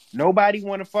 money. Nobody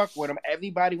want to fuck with him.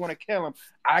 Everybody want to kill him.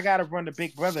 I got to run the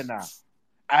Big Brother now.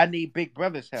 I need Big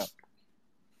Brother's help.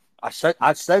 I said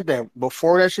that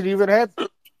before that shit even happened.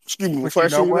 Excuse me, But before you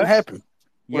that shit know even what? happened.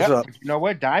 What's Yep. up? But you know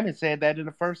what? Diamond said that in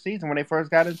the first season when they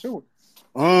first got into it.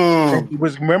 He Mm.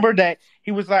 was, remember that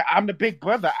he was like, I'm the Big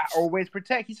Brother. I always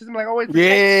protect. He says, I'm like, always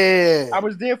protect. Yeah. I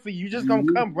was there for you. You just gonna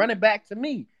come running back to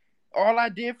me. All I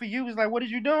did for you was like, what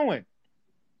is you doing?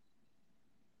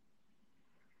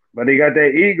 But he got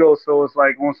that ego, so it's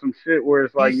like on some shit where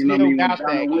it's He like, you know what I still mean, when got that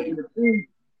Diamond went in ego. the pen,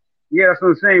 yeah, that's what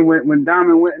I'm saying. When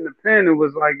Diamond went in the pen, it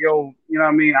was like, yo, you know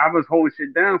what I mean, I was holding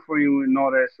shit down for you and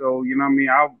all that. So, you know what I mean,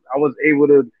 I was able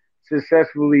to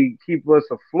successfully keep us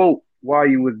afloat while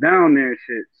you was down there and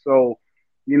shit. So,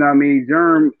 you know what I mean,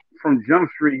 Germ from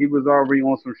Jump Street, he was already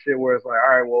on some shit where it's like,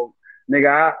 all right, well,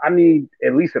 nigga, I need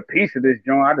at least a piece of this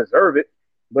joint. I deserve it.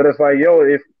 But it's like, yo,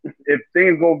 if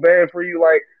things go bad for you,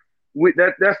 like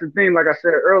that's the thing. Like I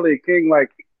said earlier, King, like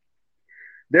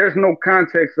there's no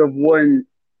context of when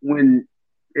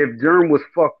if Germ was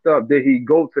fucked up, did he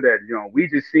go to that joint? We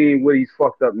just seeing what he's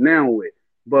fucked up now with.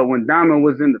 But when Diamond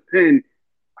was in the pen,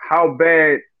 how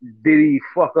bad did he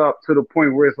fuck up to the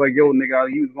point where it's like, yo, nigga,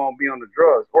 he was gonna be on the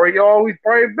drugs, or he always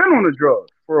probably been on the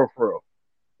drugs for real.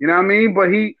 You know what I mean?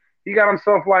 But he got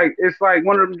himself like it's like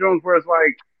one of them joints where it's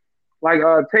like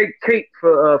take Kate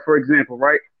for example,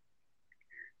 right?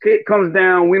 Kate comes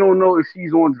down. We don't know if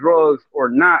she's on drugs or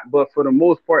not, but for the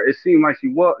most part, it seemed like she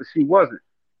was. She wasn't.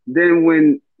 Then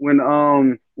when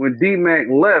D Mac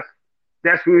left,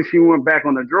 that's when she went back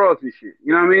on the drugs and shit.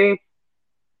 You know what I mean?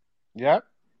 Yep.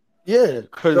 Yeah,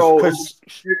 So cause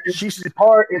she's it's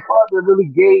hard. It's hard to really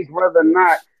gauge whether or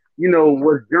not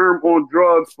was Germ on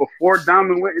drugs before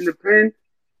Diamond went in the pen.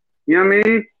 You know what I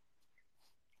mean?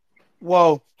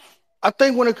 well. I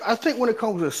think when it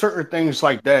comes to certain things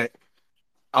like that,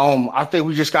 I think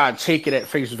we just gotta take it at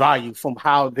face value from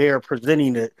how they're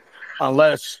presenting it,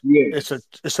 unless Yeah.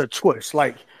 it's a twist.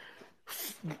 Like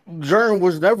Jern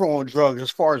was never on drugs, as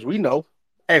far as we know,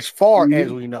 as far as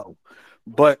Mm-hmm. we know.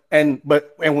 But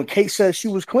when Kate says she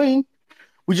was clean,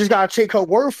 we just gotta take her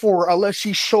word for it, unless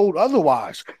she showed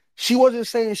otherwise. She wasn't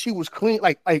saying she was clean.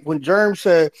 Like when Germ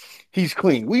said he's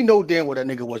clean, we know damn well that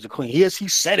nigga wasn't clean. Yes, he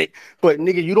said it, but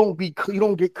nigga, you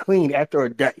don't get clean after a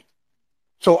day.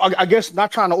 So I guess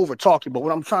not trying to overtalk you, but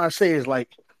what I'm trying to say is like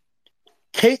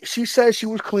Kate, she said she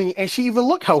was clean and she even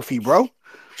looked healthy, bro.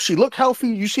 She looked healthy.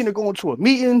 You seen her going to her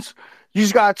meetings. You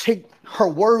just gotta take her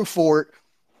word for it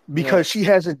Yeah. because she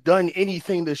hasn't done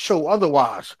anything to show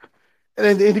otherwise.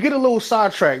 And to get a little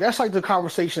sidetracked, that's like the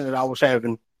conversation that I was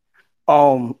having.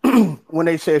 Um, when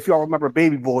they said, if y'all remember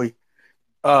Baby Boy,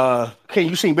 can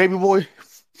you seen Baby Boy?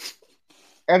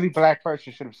 Every black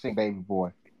person should have seen Baby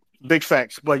Boy. Big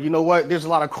facts. But you know what? There's a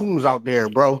lot of coons out there,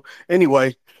 bro.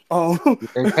 Anyway,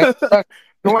 They can't trust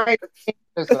you. Ain't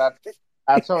listen,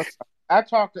 I told I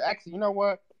talked to actually, you know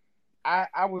what?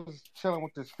 I was chilling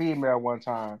with this female one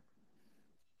time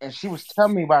and she was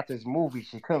telling me about this movie.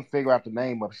 She couldn't figure out the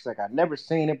name of it. She's like, I've never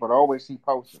seen it, but I always see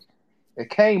posters. It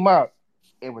came up,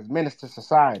 it was Menace to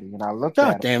Society, and I looked God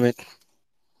at it. damn it.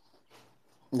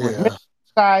 It was Menace Yeah. to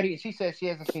Society, and she said she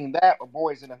hasn't seen that or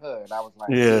Boys in the Hood. I was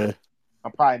like, yeah, Yeah.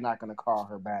 I'm probably not gonna call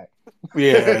her back.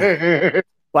 Yeah.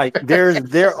 Like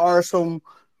there are some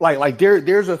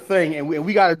there's a thing, and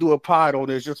we got to do a pod on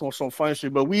this just on some fun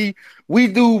shit. But we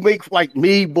do make, like,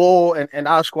 me, Bull, and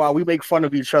our squad. We make fun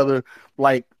of each other.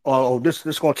 Like, oh, this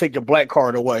gonna take your black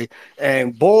card away.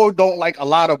 And Bull don't like a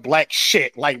lot of black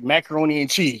shit, like macaroni and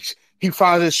cheese. He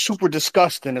finds it super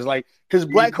disgusting. It's like his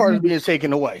black card is being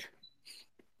taken away.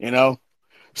 You know.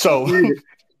 So Eat it.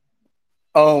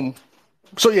 um.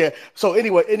 So yeah. So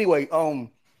anyway.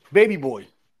 Baby Boy.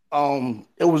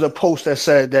 It was a post that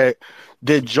said that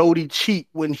did Jody cheat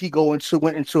when he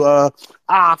went into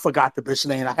I forgot the bitch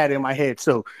name. I had it in my head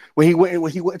too. When he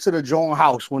went to the Joan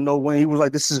house when he was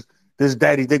like this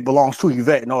daddy dick belongs to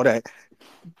Yvette and all that.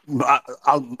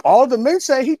 All the men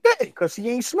say he did because he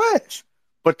ain't smashed.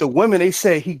 But the women, they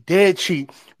said he did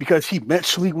cheat because he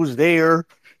mentally was there.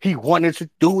 He wanted to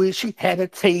do it. She had a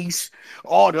taste.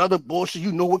 All the other bullshit,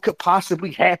 you know what could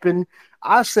possibly happen.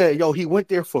 I said, yo, he went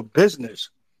there for business.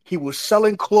 He was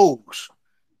selling clothes.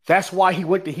 That's why he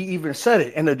went there. He even said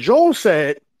it. And the Jones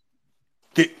said,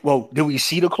 did we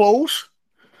see the clothes?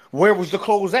 Where was the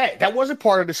clothes at? That wasn't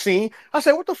part of the scene. I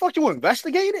said, what the fuck you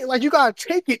investigating? Like you gotta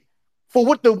take it for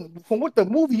what the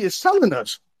movie is selling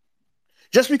us.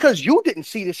 Just because you didn't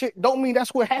see the shit, don't mean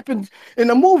that's what happened in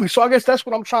the movie. So I guess that's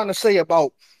what I'm trying to say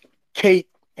about Kate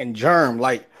and Germ.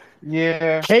 Like,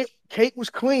 yeah, Kate was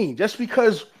clean. Just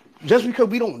because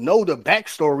we don't know the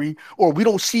backstory or we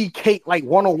don't see Kate like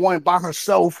 101 by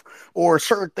herself or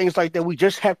certain things like that, we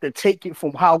just have to take it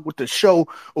from how what the show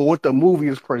or what the movie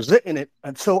is presenting it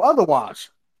until otherwise.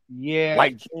 yeah,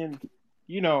 Like, and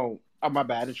oh my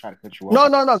bad, I didn't try to cut you off.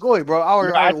 no, go ahead, bro. I No,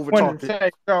 already I just wanted overtalked to it.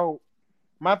 say so.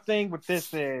 My thing with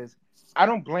this is I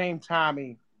don't blame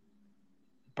Tommy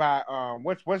by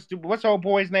what's the old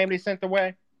boy's name they sent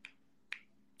away?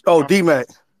 Oh, Um, D-Mac.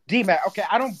 D-Mac. Okay,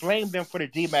 I don't blame them for the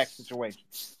D-Mac situation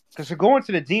because to go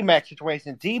into the D-Mac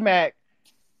situation, D-Mac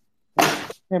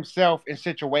was himself in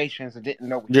situations and didn't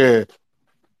know what he was. Yeah,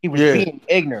 He was yeah, being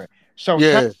ignorant. So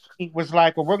Tommy yeah. was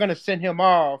like, "Well, we're gonna send him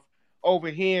off over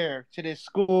here to this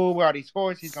school where all these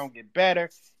sports. He's gonna get better.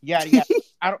 Yada yada."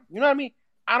 I don't, you know what I mean?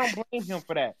 I don't blame him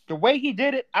for that. The way he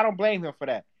did it, I don't blame him for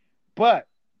that. But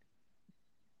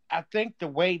I think the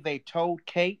way they told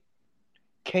Kate,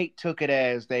 Kate took it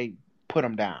as they put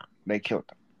him down. They killed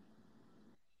him.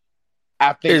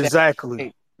 I think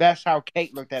Exactly. that's how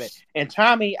Kate looked at it. And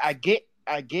Tommy, I get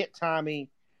Tommy.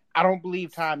 I don't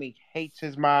believe Tommy hates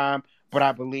his mom, but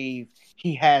I believe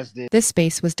he has this This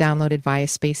space was downloaded via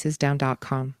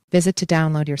spacesdown.com. Visit to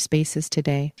download your spaces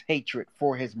today. hatred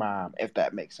for his mom, if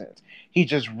that makes sense. He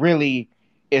just really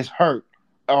is hurt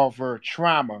over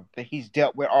trauma that he's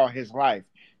dealt with all his life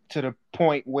to the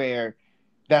point where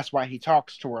that's why he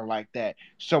talks to her like that.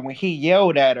 So when he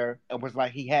yelled at her and was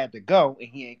like he had to go and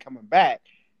he ain't coming back,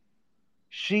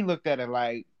 she looked at it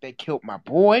like they killed my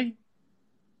boy.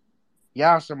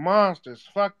 Y'all some monsters.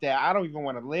 Fuck that. I don't even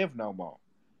want to live no more.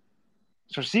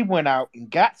 So she went out and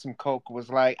got some coke. Was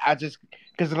like, I just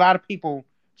because a lot of people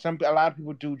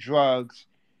do drugs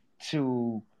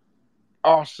to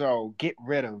also get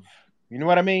rid of. You know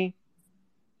what I mean?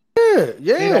 Yeah, They don't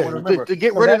yeah. want to To, remember. to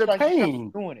get So rid of that's the why she started pain.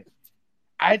 doing it.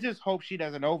 I just hope she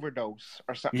doesn't overdose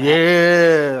or something happens.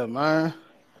 Yeah, man.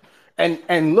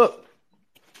 And look,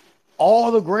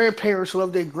 all the grandparents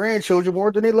love their grandchildren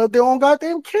more than they love their own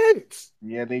goddamn kids.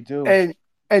 Yeah, they do. And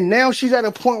now she's at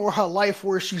a point where her life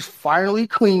where she's finally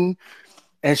clean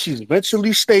and she's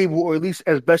mentally stable, or at least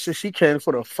as best as she can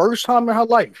for the first time in her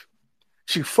life.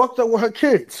 She fucked up with her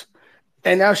kids.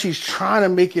 And now she's trying to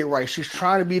make it right. She's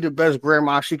trying to be the best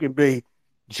grandma she can be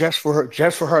just for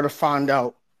her to find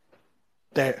out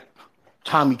that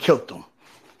Tommy killed them.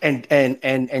 And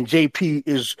JP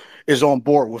is on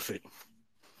board with it.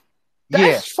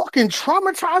 Yeah, That's fucking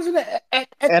traumatizing.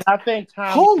 and I think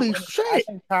Tommy. Holy I shit.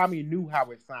 think Tommy knew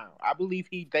how it sounded. I believe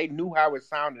they knew how it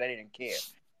sounded. They didn't care.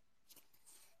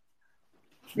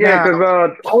 Yeah, Now,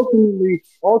 because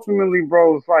ultimately,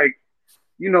 bro, it's like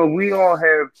we all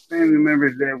have family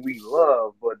members that we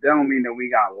love, but that don't mean that we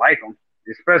gotta like them.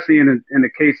 Especially in the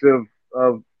case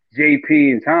of JP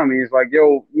and Tommy, it's like,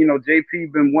 yo,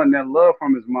 JP been wanting that love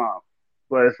from his mom,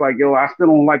 but it's like, yo, I still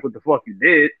don't like what the fuck you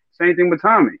did. Same thing with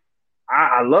Tommy.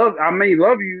 I may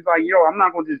love you. It's like, yo, I'm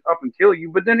not gonna just up and kill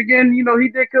you. But then again, he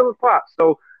did kill his pop,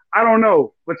 so I don't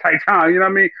know with Titan. You know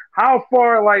what I mean? How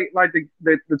far, like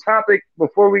the topic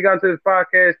before we got to this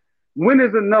podcast? When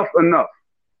is enough enough?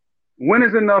 When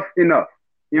is enough enough?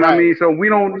 You know what I right. mean? So we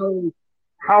don't know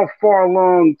how far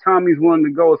along Tommy's willing to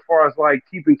go as far as like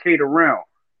keeping Kate around.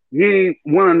 He ain't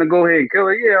willing to go ahead and kill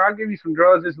her. Yeah, I'll give you some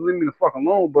drugs, just leave me the fuck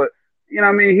alone. But you know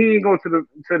what I mean? He ain't going to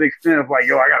the extent of like,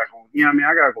 yo, I gotta go. You know what I mean?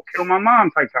 I gotta go kill my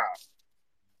mom type time.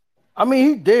 I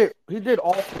mean, he did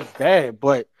all his dad,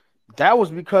 but that was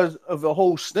because of the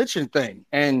whole snitching thing.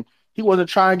 And he wasn't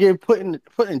trying to get put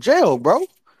in jail, bro.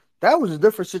 That was a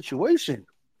different situation.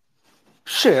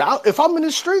 Shit, if I'm in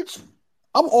the streets,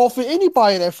 I'm all for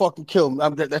anybody that fucking kill me.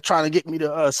 That trying to get me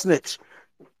to snitch.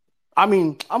 I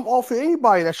mean, I'm all for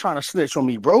anybody that's trying to snitch on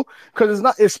me, bro. Because it's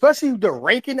not, especially the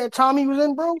ranking that Tommy was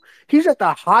in, bro. He's at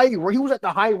the high. He was at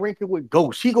the high ranking with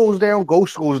Ghost. He goes down.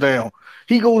 Ghost goes down.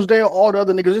 He goes down. All the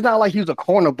other niggas. It's not like he's a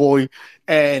corner boy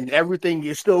and everything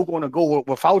is still going to go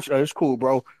without you. It's cool,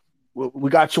 bro. We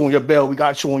got you on your bail. We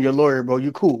got you on your lawyer, bro.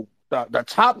 You cool. The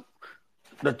top,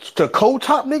 the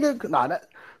co-top nigga. Nah,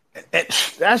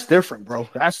 that's different, bro.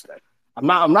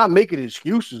 I'm not making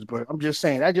excuses, but I'm just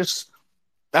saying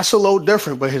that's a little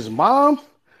different. But his mom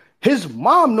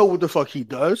know what the fuck he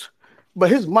does, but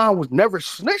his mom was never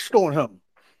snitched on him.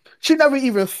 She never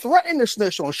even threatened to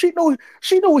snitch on. She know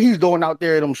what he's doing out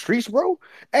there in them streets, bro.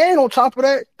 And on top of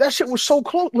that, that shit was so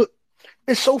close. Look,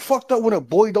 it's so fucked up when a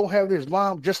boy don't have his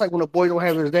mom, just like when a boy don't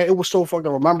have his dad. It was so fucked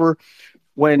up. Remember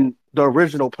when the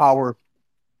original Power,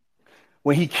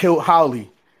 when he killed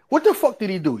Holly, what the fuck did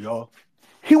he do, y'all?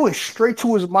 He went straight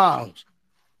to his mom's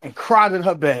and cried in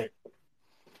her bed.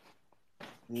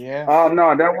 Yeah. Oh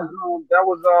no, that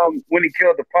was when he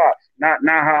killed the pops, not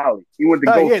Holly. He went to Oh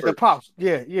Ghost yeah, the first. pops.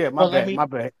 Yeah, yeah, my But let bad, me my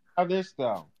bad. know this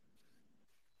though.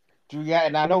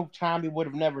 And I know Tommy would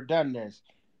have never done this,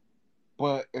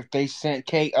 but if they sent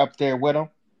Kate up there with him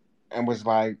and was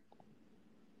like,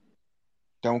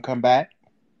 "Don't come back,"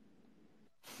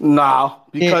 Nah,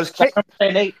 yeah, because like Kate, I'm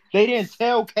saying, they didn't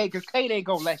tell Kate because Kate ain't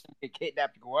gonna let him get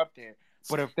kidnapped to go up there.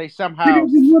 But if they He could somehow,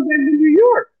 have just went back to New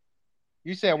York.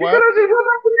 you said He could what? have just went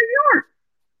back to New York.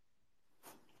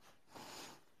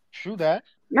 True that.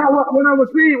 Now,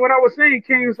 what I was saying,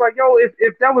 King was like, yo,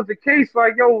 if that was the case,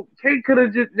 like, yo, they could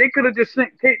have just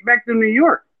sent Kate back to New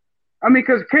York. I mean,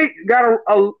 because Kate got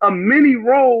a mini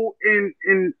role in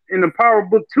the Power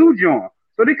Book Two, John.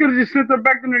 So they could have just sent her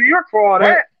back to New York for all But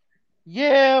that.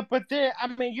 yeah, but then I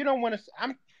mean, you don't want to.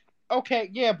 I'm okay.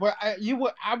 Yeah, but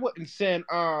I wouldn't send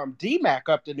D Mac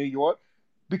up to New York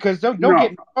because don't get No,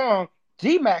 me wrong.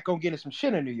 D Mac gonna get in some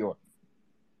shit in New York.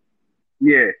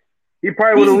 yeah, he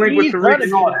probably would have linked with He's Tariq gonna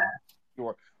and get all in that. New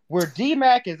York. Where D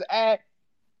Mac is at,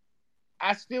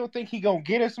 I still think he gonna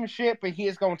get in some shit, but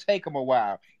it's gonna take him a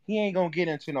while. He ain't gonna get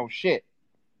into no shit.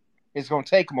 It's gonna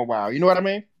take him a while. You know what I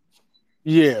mean?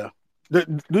 yeah.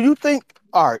 Do you think?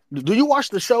 All right. Do you watch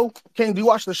the show, King? Do you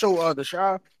watch the show, The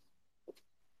Shy?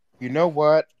 You know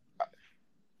what?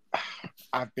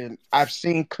 I've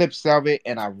seen clips of it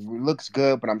and it looks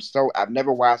good, but I've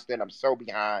never watched it. I'm so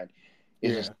behind.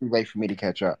 It's just Yeah. too late for me to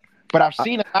catch up. But I've I,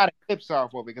 seen a lot of clips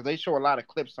off of it because they show a lot of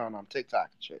clips on TikTok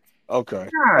okay.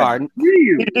 God, All right. damn.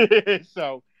 and shit.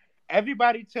 So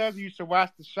everybody tells you should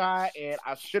watch The Shy, and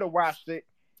I should have watched it,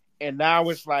 and now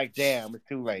it's like, damn, it's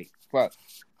too late. Fuck.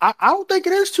 I don't think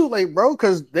it is too late, bro,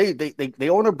 because they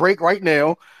on a break right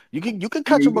now. You can Yeah,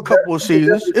 catch up a couple of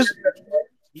seasons. It's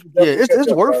you can yeah, definitely it's catch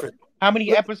up, worth brother. it. How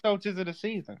many Look, episodes is it a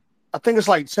season? I think it's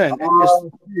like 10.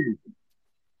 Shit.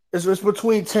 It's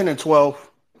between 10 and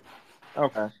 12.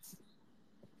 Okay.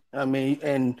 I mean,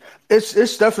 and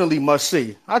it's definitely must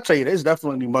see. I tell you, it's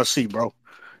definitely must see, bro.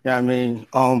 Yeah, I mean,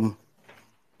 another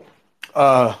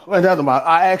my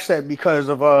I asked that because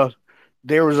of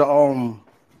there was a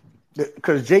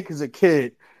because Jake is a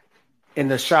kid in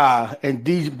the Shy and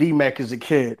D Mac is a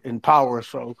kid in Power,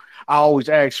 so I always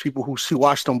ask people who see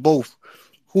watch them both,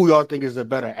 who y'all think is a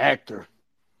better actor,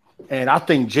 and I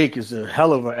think Jake is a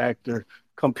hell of an actor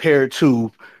compared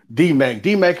to D Mac.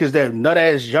 D Mac is that nut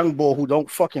ass young boy who don't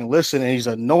fucking listen and he's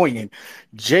annoying.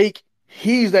 Jake,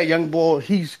 he's that young boy.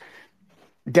 He's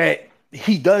that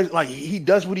he does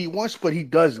what he wants, but he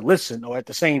does listen though at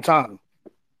the same time.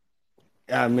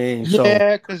 I mean, so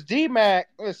Yeah, because D Mac,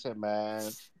 listen,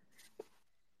 man.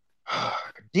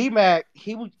 D Mac,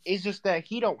 it's just that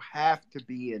he don't have to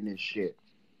be in this shit.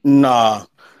 nah,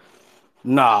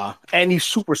 nah, and he's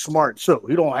super smart too.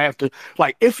 He don't have to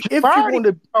like if you're Gerard going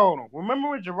to told him. Remember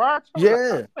when Gerard told him,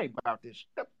 yeah I ain't about this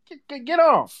shit. Get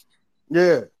on.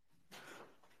 yeah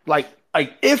like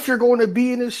if you're going to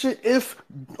be in this shit if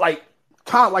like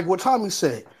Tom like what Tommy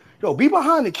said, yo, be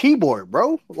behind the keyboard,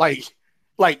 bro.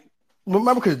 Like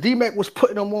remember because D Mac was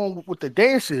putting them on with the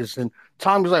dances and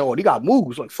Tommy's like, oh, he got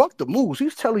moves. Like fuck the moves.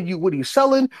 He's telling you what he's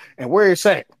selling and where it's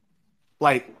at.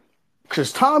 Like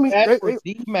because Tommy That's where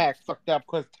D Mac fucked up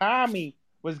because Tommy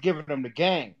was giving him the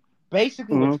game.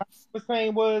 Basically, what mhm, Tommy was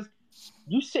saying was,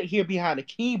 you sit here behind the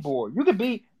keyboard. You could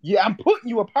be, yeah, I'm putting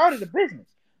you a part of the business,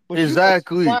 but you gonna sit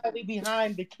exactly. quietly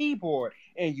behind the keyboard.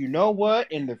 And you know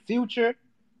what? In the future,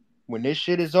 when this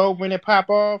shit is over and it pop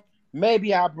off,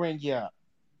 maybe I'll bring you up.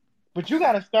 But you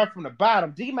got to start from the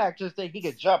bottom. D Mac just think he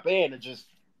could jump in and just,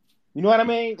 you know what I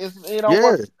mean? It don't Yeah.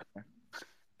 work.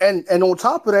 And on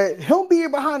top of that, him being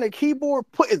behind the keyboard,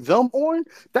 putting them on,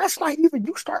 that's not even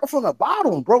you starting from the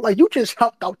bottom, bro. Like you just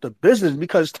helped out the business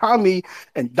because Tommy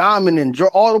and Diamond and Joe,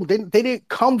 all of them, they didn't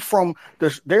come from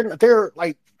this. They're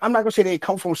like, I'm not gonna say they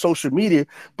come from social media,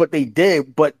 but they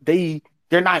did. But they're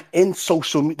not in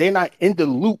social. They're not in the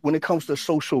loop when it comes to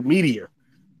social media.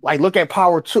 Like look at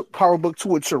Power Book Two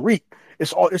with Tariq.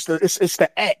 It's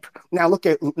the app. Now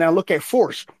look at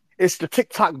Force. It's the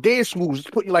TikTok dance moves.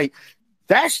 Put you like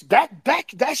that's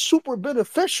super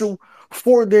beneficial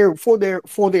for their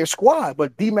squad.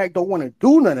 But D-Mac don't want to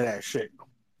do none of that shit.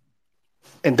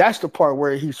 And that's the part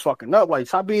where he's fucking up. Like,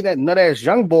 stop being that nut ass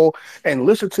young boy and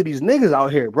listen to these niggas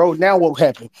out here, bro. Now what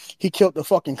happened? He killed the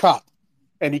fucking cop.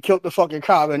 And he killed the fucking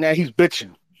cop, and now he's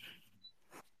bitching.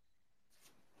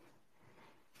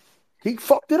 He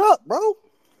fucked it up, bro.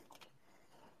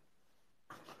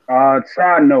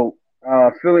 Side note,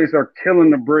 Phillies are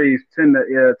killing the Braves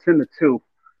 10-2.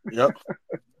 Yep.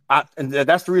 And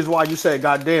that's the reason why you said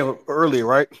goddamn earlier,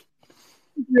 right?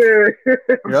 Yeah.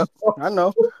 Yep. I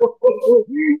know.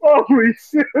 Holy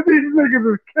shit, these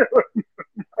niggas is killing me.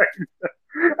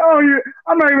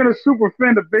 I'm not even a super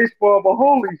fan of baseball, but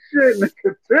holy shit,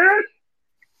 nigga, 10?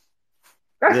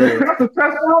 That's a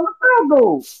touchdown on the field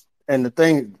goal. And the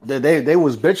thing that they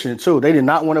was bitching too. They did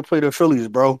not want to play the Phillies,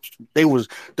 bro. They was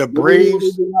the No,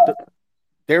 Braves.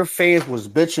 Their fans was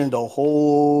bitching the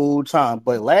whole time.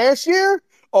 But last year,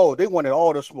 oh, they wanted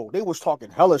all the smoke. They was talking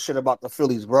hella shit about the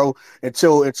Phillies, bro.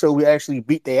 Until we actually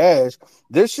beat their ass.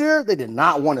 This year, they did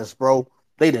not want us, bro.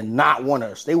 They did not want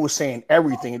us. They was saying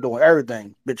everything and doing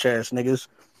everything, bitch ass niggas.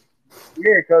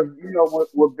 yeah, because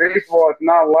with baseball, it's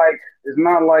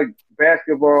not like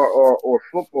basketball or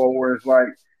football where it's like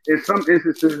in some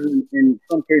instances in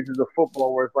some cases of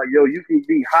football where it's like yo you can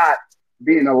be hot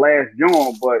being the last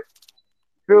joint, but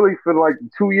Philly for like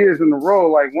 2 years in a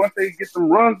row, like once they get some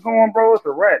runs going, bro, it's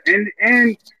a wrap, and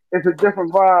it's a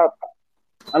different vibe.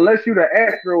 Unless you the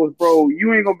Astros, bro,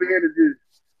 you ain't gonna be able to just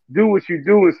do what you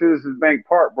do in Citizens Bank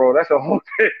Park, bro. That's a whole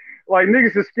thing. Like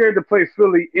niggas are scared to play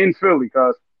Philly in Philly,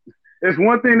 cause it's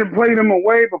one thing to play them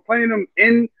away, but playing them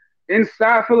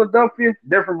inside Philadelphia,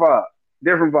 different vibe.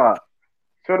 Different vibe.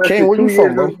 So that Kane, shit where you 2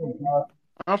 years from, in a bro? row.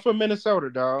 I'm from Minnesota,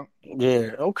 dog.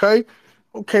 Yeah, okay.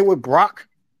 Okay with Brock.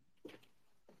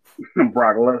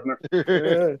 Brock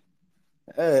Lesnar.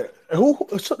 Yeah.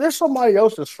 So there's somebody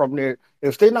else that's from there.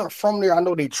 If they're not from there, I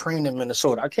know they train in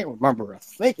Minnesota. I can't remember. I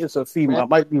think it's a female. Man, I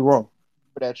might be wrong.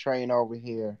 that train over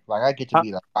here. Like I get to I,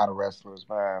 meet a lot of wrestlers,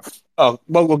 man.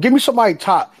 well, give me somebody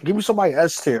top. Give me somebody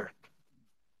S tier.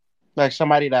 Like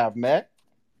somebody that I've met.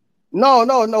 No,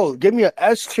 no, no. Give me an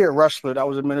S tier wrestler that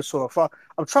was in Minnesota.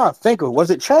 I'm trying to think of.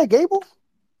 Was it Chad Gable?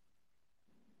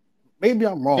 Maybe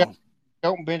I'm Yeah, wrong.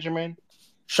 Shelton Benjamin.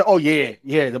 Oh yeah,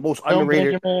 yeah, the most Shelton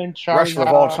underrated Benjamin, Charlie wrestler of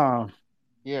all Haas. time.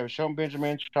 Yeah, Shelton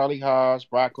Benjamin, Charlie Haas,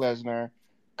 Brock Lesnar,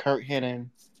 Kurt Hennig.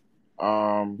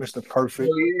 Mr. Oh Perfect.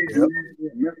 yeah, Yep.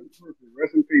 man.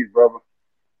 Rest in peace, brother.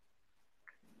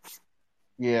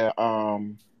 Yeah,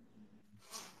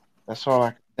 that's all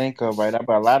I can think of right now.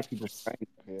 But a lot of people train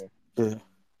up here. Yeah.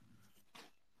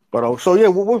 But so yeah,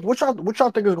 what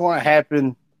y'all think is going to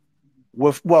happen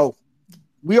with? Well,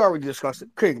 we already discussed it.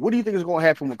 King, what do you think is going to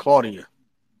happen with Claudia?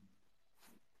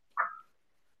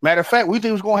 Matter of fact, we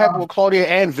think it's going to happen with Claudia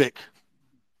and Vic.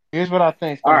 Here's what I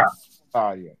think is All gonna right. happen with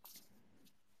Claudia.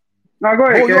 Now go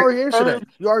ahead, Well, you Kate. already answered that. Surge,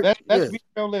 You already let's yeah. be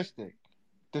realistic.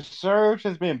 The Surge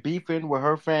has been beefing with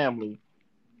her family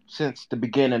since the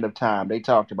beginning of time. They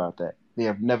talked about that. They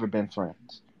have never been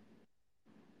friends.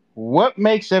 What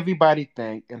makes everybody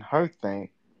think and her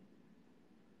think,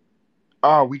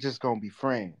 oh, we just gonna be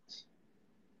friends?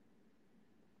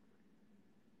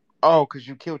 Oh, because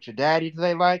you killed your daddy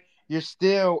today, like you're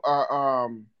still you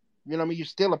know what I mean, you're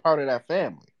still a part of that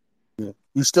family.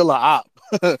 You still a op,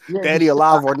 Yeah, you daddy still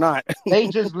alive or not. they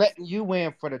just letting you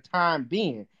in for the time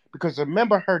being. Because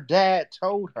remember her dad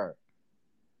told her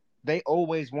they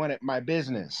always wanted my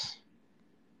business.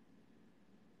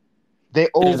 They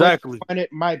always Exactly. wanted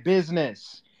my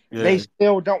business. They Yeah.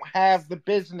 still don't have the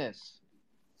business.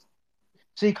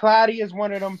 See, Claudia is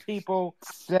one of them people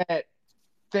that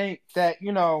think that,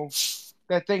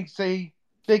 that thinks they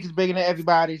think is bigger than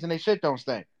everybody's and they shit don't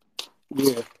stink.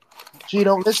 Yeah. She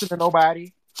don't listen to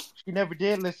nobody. She never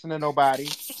did listen to nobody.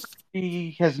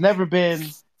 She has never been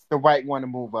the right one to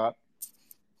move up.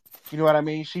 You know what I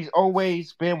mean? She's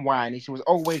always been whiny. She was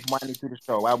always whiny through the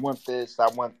show. I want this. I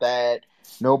want that.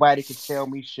 Nobody can tell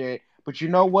me shit. But you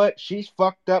know what? She's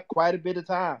fucked up quite a bit of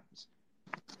times.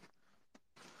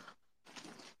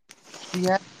 She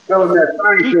had. Tell him that She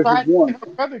scientist is tried to one. get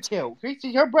her brother killed.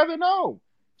 Her brother no.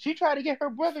 She tried to get her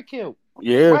brother killed.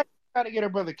 Yeah. Why? trying to get her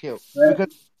brother killed because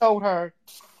he told her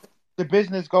the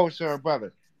business goes to her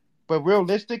brother. But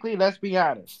realistically, let's be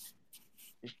honest.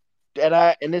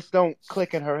 And this don't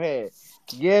click in her head.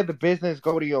 Yeah, the business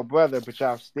go to your brother, but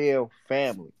y'all still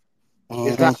family.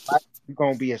 It's Mm-hmm. not like you're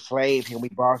gonna be a slave and we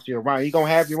boss you around. You're gonna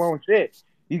have your own shit.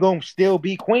 You're gonna still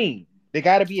be queen. There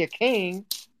gotta be a king.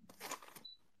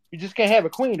 You just can't have a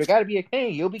queen. There gotta be a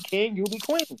king. You'll be king, you'll be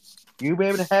queen. You'll be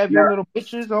able to have your Now, little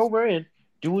bitches over and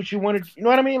do what you want to. You know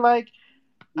what I mean? Like,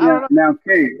 I don't know.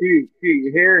 King,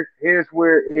 here's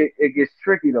where it gets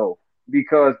tricky though,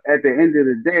 because at the end of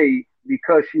the day,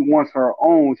 because she wants her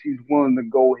own, she's willing to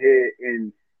go ahead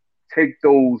and take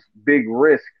those big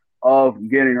risks of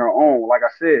getting her own. Like I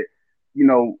said,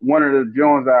 one of the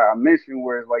Jones I mentioned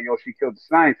where it's like, yo, she killed the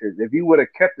scientist. If you would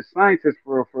have kept the scientist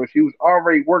for she was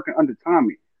already working under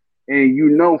Tommy. And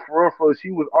for real,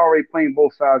 she was already playing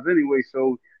both sides anyway,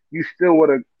 so you still would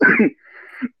have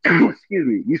excuse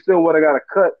me, you still would have got a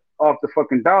cut off the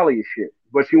fucking dolly and shit.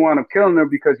 But you wound up killing her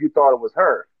because you thought it was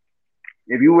her.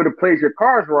 If you would have played your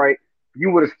cards right, you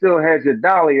would have still had your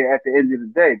dolly at the end of the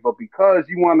day. But because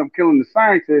you wound up killing the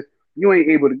scientist, you ain't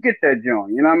able to get that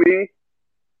joint. You know what I mean?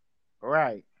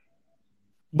 Right.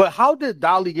 But how did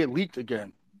Dolly get leaked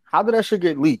again? How did that shit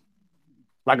get leaked?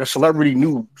 Like a celebrity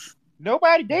news.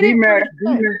 Nobody. They D didn't Mac,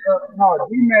 release that. no,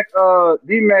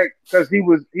 D Mac, because he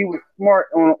was smart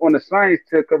on the science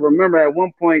tip. Cause remember at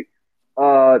one point,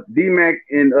 D Mac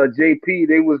and JP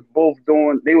they was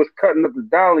cutting up the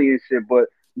dolly and shit, but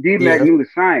D Mac Yeah. knew the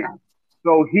science,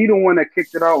 so he the one that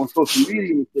kicked it out on social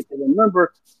media and shit. Cause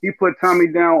remember he put Tommy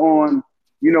down on,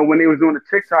 when they was doing the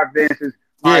TikTok dances.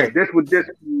 All Yeah. right, this with this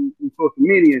in social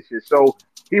media and shit. So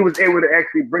he was able to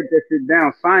actually break that shit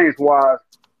down science wise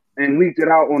and leaked it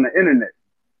out on the internet.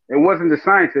 It wasn't the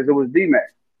scientist, it was DMAC.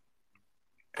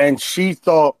 And she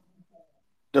thought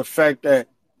the fact that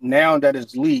now that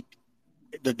it's leaked,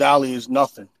 the Dolly is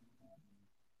nothing.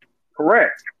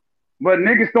 Correct. But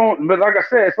niggas don't. But like I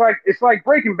said, it's like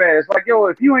Breaking Bad. It's like, yo,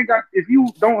 if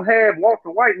you don't have Walter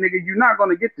White, nigga, you're not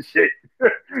gonna get the shit.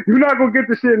 You're not gonna get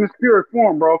the shit in its pure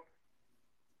form, bro.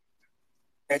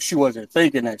 And she wasn't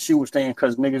thinking that. She was thinking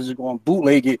because niggas is going to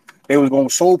bootleg it, they was going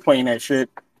to soul plane that shit.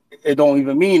 It don't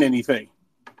even mean anything.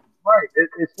 Right.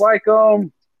 It's like what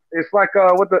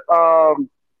the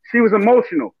she was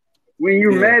emotional. When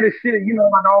you're Yeah. mad as shit,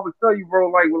 like I always tell you, bro,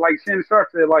 like Shannon Sharp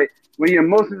said, like when your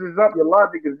emotions is up, your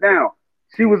logic is down.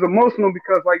 She was emotional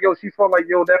because like yo, she felt like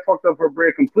yo, that fucked up her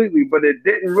bread completely, but it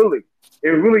didn't really.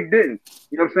 It really didn't.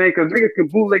 You know what I'm saying? Because niggas can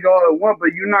bootleg all at once,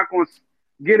 but you're not gonna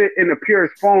get it in the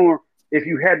purest form if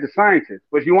you had the scientist.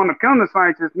 But you want to come to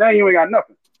scientist, now you ain't got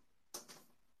nothing.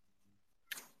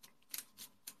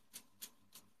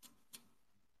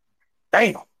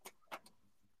 Damn.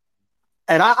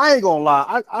 And I ain't gonna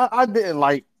lie,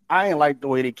 I ain't like the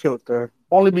way they killed her.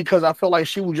 Only because I felt like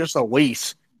she was just a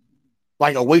waste.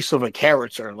 Like a waste of a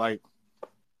character. Like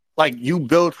you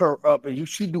build her up and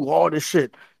she do all this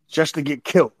shit just to get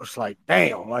killed. It's like,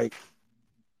 damn, like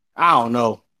I don't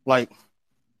know. Like,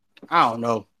 I don't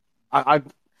know. I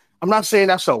I'm not saying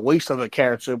that's a waste of a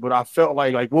character, but I felt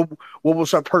like what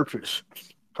was her purpose?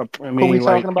 I Who we mean,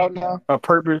 like talking about now? her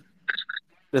purpose.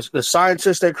 The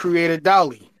scientist that created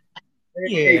Dolly.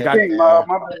 Hey, They Yeah, got King, yeah.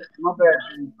 my bad.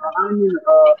 I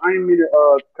didn't mean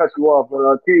to cut you off,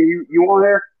 but King, you on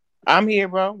here? I'm here,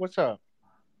 bro. What's up?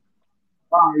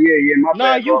 Oh yeah, yeah, my No,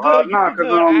 bad, you bro. good. You Nah, cause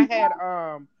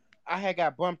good. I had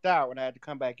got bumped out when I had to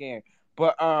come back in.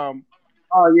 But oh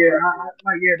yeah,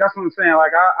 yeah, that's what I'm saying.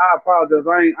 Like I apologize.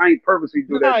 I ain't purposely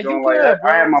do that, nah, you John. Like good,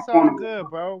 I had bro. my It's phone all on. good,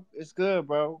 bro. It's good,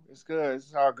 bro. It's good.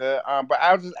 It's all good. But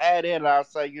I'll just add in and I'll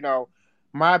say,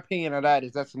 my opinion of that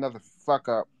is that's another fuck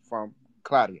up from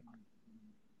Claudia.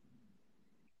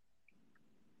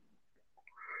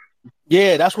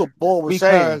 yeah, that's what Bull was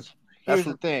saying. Because That's here's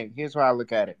the what thing. Here's how I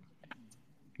look at it.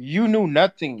 You knew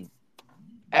nothing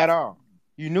at all.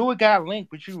 You knew it got linked,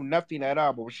 but you knew nothing at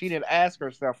all. But when she didn't ask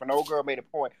herself, and the old girl made a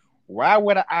point, why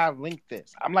would I link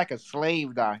this? I'm like a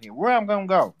slave down here. Where I'm gonna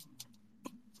go?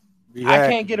 I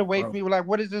can't get exactly, away bro. from you. Like,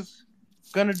 what is this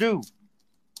gonna do?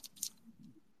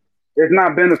 It's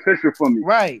not beneficial for me.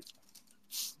 Right.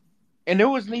 And there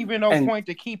wasn't even no And point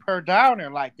to keep her down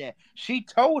there like that. She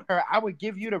told her, I would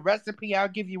give you the recipe, I'll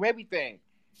give you everything.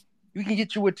 You can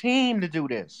get you a team to do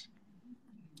this.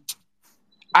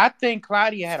 I think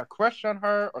Claudia had a crush on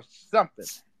her or something.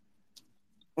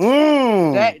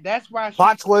 That's why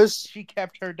plot twist. she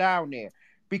kept her down there.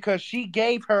 Because she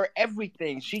gave her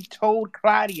everything. She told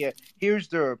Claudia, here's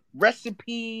the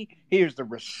recipe, here's the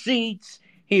receipts,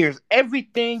 here's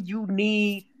everything you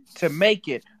need to make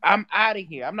it. I'm out of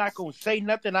here. I'm not gonna say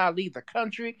nothing. I'll leave the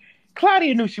country.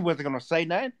 Claudia knew she wasn't gonna say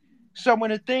nothing. So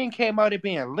when the thing came out it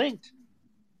being linked,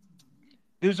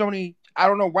 there's only I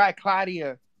don't know why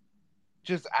Claudia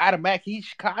just automatically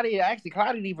Claudia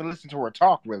didn't even listen to her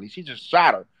talk really. She just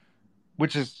shot her,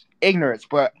 which is ignorance.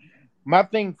 But my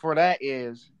thing for that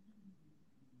is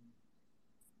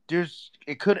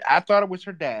I thought it was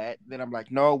her dad. Then I'm like,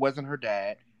 no, it wasn't her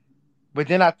dad. But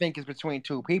then I think it's between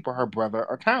two people, her brother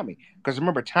or Tommy. Because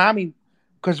remember Tommy,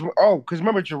 because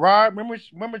remember Gerard,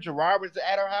 remember Gerard was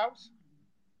at her house.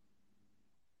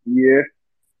 Yeah.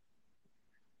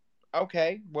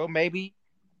 Okay, well maybe,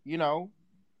 you know,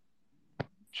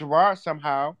 Gerard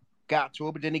somehow got to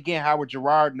it. But then again, how would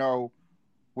Gerard know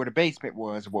where the basement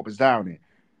was or what was down there?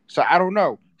 So I don't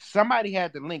know. Somebody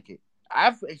had to link it.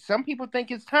 Some people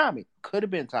think it's Tommy. Could have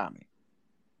been Tommy.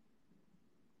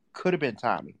 Could have been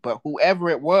Tommy. But whoever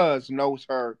it was knows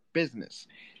her business.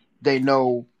 They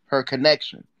know her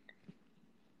connection.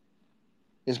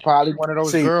 It's probably one of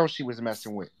those See, girls she was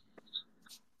messing with.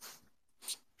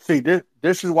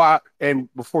 this is why. And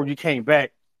before you came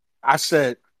back, I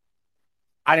said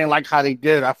I didn't like how they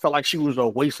did it. I felt like she was a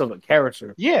waste of a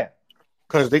character. Yeah.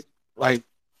 Because they like,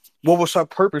 what was her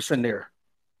purpose in there?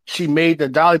 She made the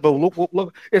dolly, but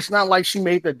look. It's not like she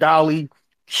made the dolly.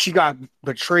 She got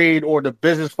betrayed or the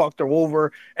business fucked her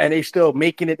over, and they still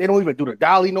making it. They don't even do the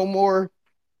dolly no more.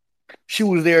 She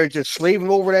was there just slaving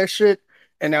over that shit,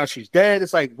 and now she's dead.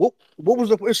 It's like what was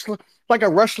the? It's like a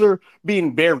wrestler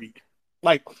being buried.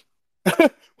 Like,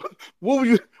 what were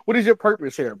you? What is your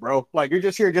purpose here, bro? Like, you're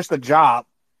just here just a job,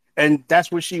 and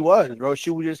that's what she was, bro.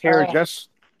 She was just here just.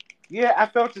 Yeah, I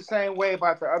felt the same way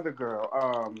about the other girl.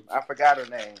 I forgot her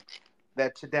name.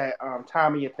 That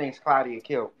Tommy thinks Claudia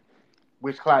killed,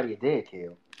 which Claudia did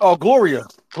kill. Oh, Gloria.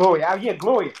 Gloria. Yeah,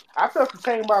 Gloria. I felt the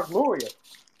same about Gloria.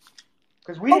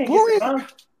 Because we Oh, didn't get Gloria. to learn.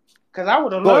 Because I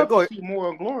would have Go ahead, loved go to ahead. see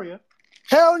more of Gloria.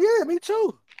 Hell yeah, me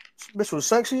too. Bitch was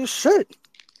sexy as shit.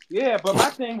 Yeah, but my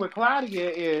thing with Claudia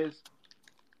is,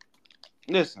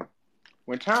 listen,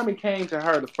 when Tommy came to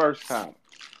her the first time,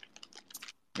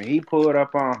 when he pulled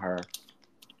up on her,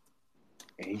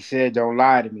 and he said, "Don't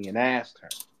lie to me," and asked her,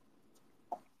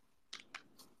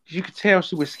 you could tell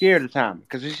she was scared of Tommy.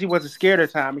 Because if she wasn't scared of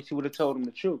Tommy, she would have told him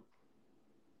the truth.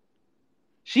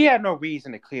 She had no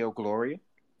reason to kill Gloria.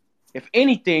 If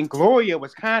anything, Gloria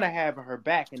was kind of having her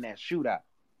back in that shootout.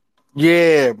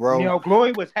 Yeah, bro. You know,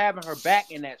 Gloria was having her back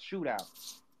in that shootout.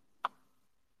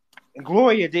 And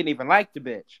Gloria didn't even like the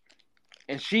bitch.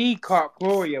 And she caught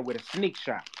Gloria with a sneak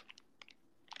shot.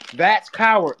 That's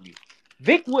cowardly.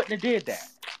 Vic wouldn't have did that.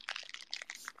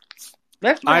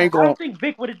 I don't think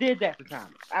Vic would have did that to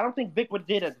Tommy. I don't think Vic would have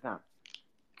did that to Tommy.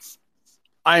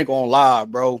 I ain't gonna lie,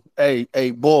 bro.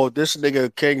 Hey, boy, this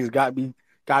nigga King has got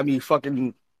me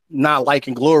fucking not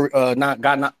liking Glory.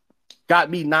 Got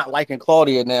me not liking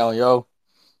Claudia now, yo.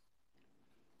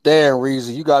 Damn,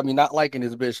 Reezy, you got me not liking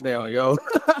this bitch now, yo.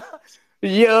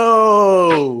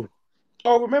 Yo.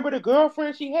 Oh, remember the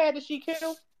girlfriend she had that she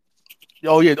killed?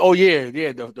 Oh yeah.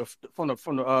 The from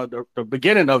the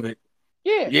beginning of it.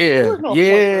 Yeah. Yeah. There was no point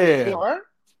to kill her.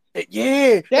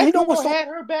 Yeah. That you know girl had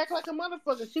her back like a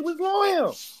motherfucker. She was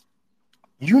loyal.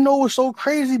 You know what's so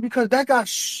crazy? Because that got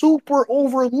super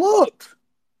overlooked.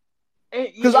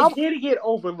 Because it did get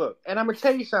overlooked. And I'm gonna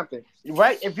tell you something,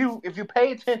 right? If you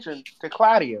pay attention to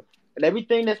Claudia and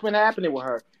everything that's been happening with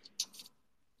her,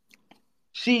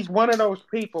 she's one of those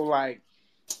people like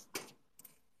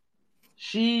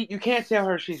you can't tell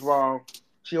her she's wrong.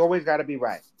 She always got to be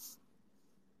right.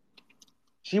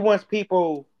 She wants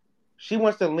to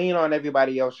lean on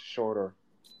everybody else's shoulder.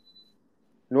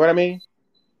 You know what I mean?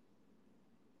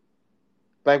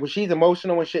 Like when she's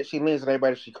emotional and shit, she leans on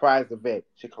everybody. She cries to Vic.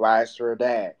 She cries to her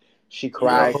dad. She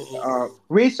cries.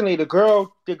 Recently, the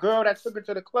girl that took her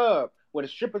to the club where the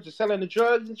strippers are selling the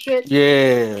drugs and shit.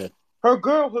 Yeah. Her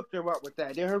girl hooked her up with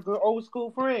that. They're her old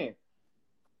school friend.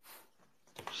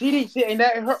 She didn't see, and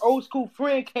that her old school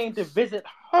friend came to visit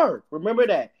her. Remember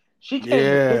that? She came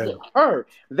to visit her.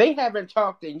 They haven't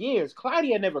talked in years.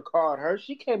 Claudia never called her.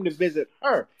 She came to visit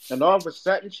her. And all of a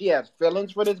sudden, she has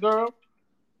feelings for this girl.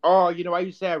 Oh, I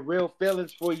used to have real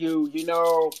feelings for you,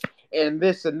 and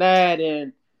this and that.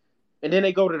 And then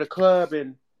they go to the club,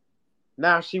 and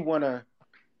now she want to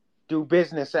do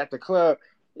business at the club.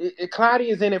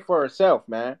 Claudia's in it for herself,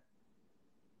 man.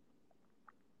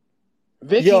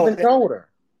 Vic even told her.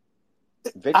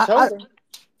 Vic told her.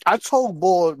 I told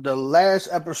Boy the last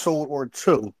episode or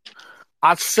two,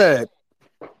 I said,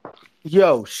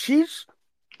 yo,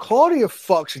 Claudia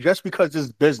fucks just because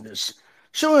it's business.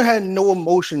 She don't had no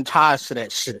emotion ties to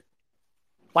that shit.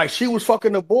 Like, she was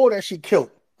fucking the boy that she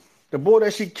killed. The boy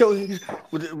that she killed,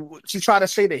 she tried to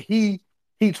say that he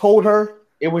told her.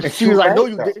 It was and she was like, no,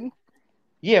 you didn't.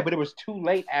 Yeah, but it was too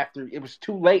late after. It was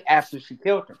too late after she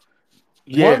killed him.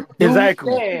 Yeah,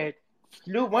 exactly.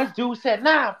 Once dude said,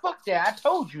 "Nah, fuck that. I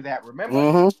told you that. Remember?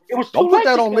 Mm-hmm. It was Don't too put late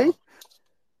that to on kill me. him.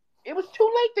 It was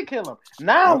too late to kill him.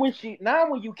 Now Yep.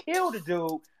 when you kill the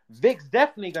dude, Vic's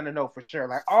definitely gonna know for sure.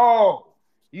 Like, oh,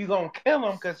 you gonna kill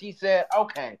him because he said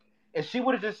okay. If she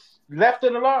would have just left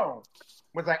it alone,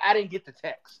 was like, I didn't get the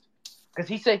text because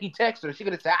he said he texted her. She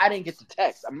could have said, I didn't get the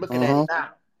text. I'm looking at it Mm-hmm. now.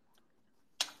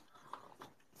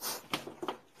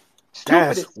 Stupid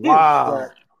That's excuse, wild.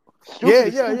 but Yeah, stupid yeah,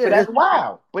 excuse, yeah. but that's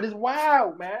wild. But it's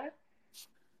wild, man.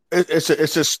 It's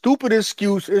a stupid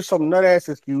excuse. It's some nut ass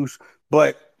excuse.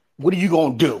 But what are you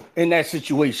gonna do in that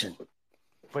situation?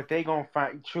 But they gonna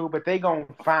find true. But they gonna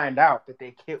find out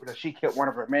that she killed one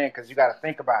of her men. Because you got to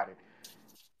think about it.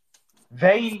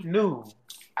 They knew.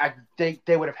 They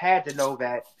would have had to know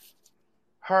that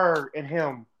her and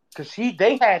him, because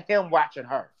they had him watching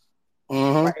her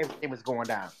Mm-hmm. while everything was going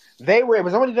down. It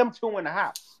was only them two in the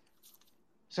house.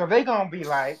 So they gonna be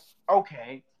like,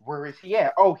 okay, where is he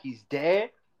at? Oh, he's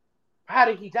dead. How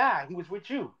did he die? He was with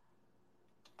you.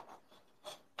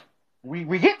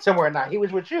 We get somewhere now. He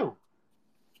was with you.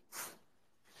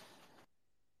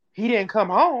 He didn't come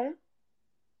home.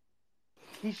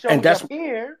 He And showed that's up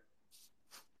here.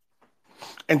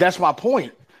 and that's my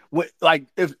point.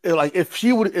 If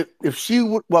she would if she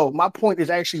would well, my point is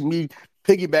actually me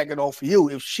piggybacking off of you.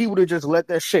 If she would have just let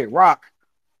that shit rock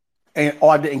and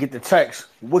I didn't get the text,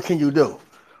 what can you do?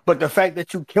 But the fact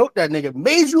that you killed that nigga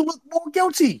made you look more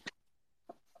guilty.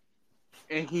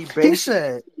 And he He basically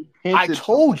said, I hinted.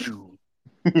 told you.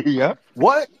 Yep.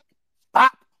 What? I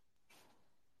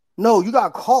No, you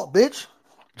got caught, bitch.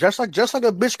 Just like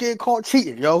a bitch getting caught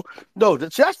cheating, yo. No,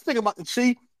 that's the thing about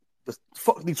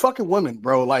these fucking women,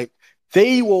 bro. Like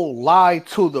they will lie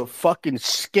to the fucking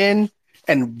skin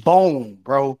and bone,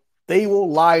 bro. They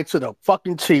will lie to the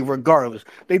fucking T regardless.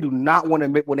 They do not want to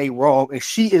admit when they wrong, and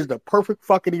she is the perfect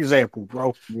fucking example,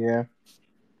 bro. Yeah.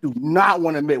 Do not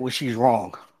want to admit when she's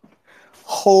wrong.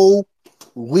 Holy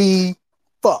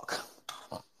fuck.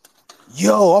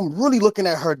 Yo, I'm really looking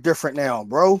at her different now,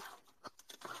 bro.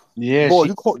 Yeah. Boy, She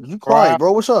you quiet, prob-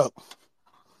 bro. What's up?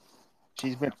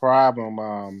 she's been a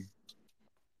problem.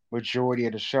 Majority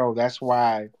of the show. That's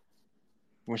why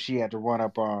when she had to run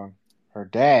up on her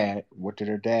dad, what did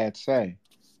her dad say?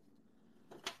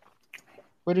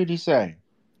 What did he say?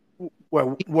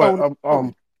 What? He told the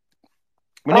story.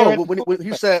 When they were at the When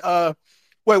he said,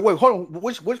 wait, hold on.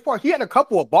 Which part? He had a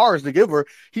couple of bars to give her.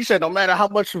 He said, no matter how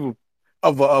much of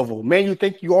a man you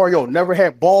think you are, you'll never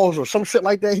have balls or some shit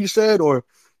like that. He said, or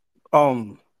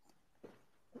um,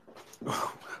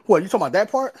 what? You talking about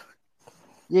that part?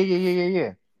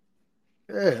 Yeah.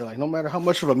 Yeah, like no matter how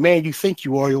much of a man you think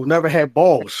you are, you'll never have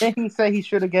balls. Didn't he say he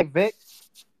should have gave Vic?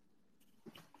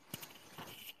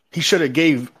 He should have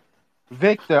gave.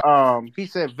 Vic he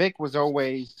said Vic was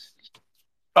always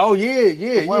Oh yeah,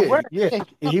 the one where yeah.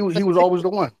 yeah, He was always the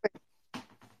one.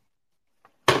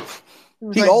 he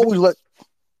was He like Vic. always let.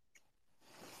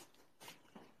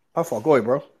 I fault. Go ahead,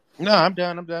 bro. No, I'm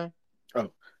done.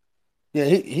 Oh yeah,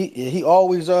 he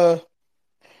always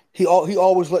he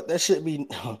always let that shit be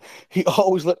he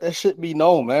always let that shit be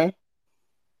known, man.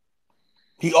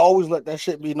 He always let that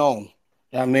shit be known.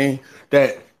 I mean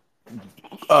that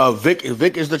Vic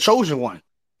is the chosen one.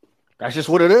 That's just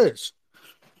what it is.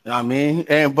 I mean,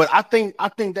 and but I think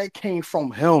that came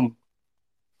from him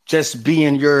just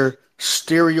being your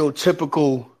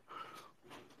stereotypical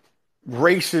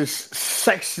racist,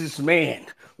 sexist man,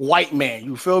 white man.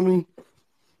 You feel me?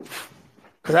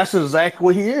 Because that's exactly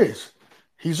what he is.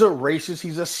 He's a racist.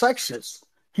 He's a sexist.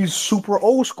 He's super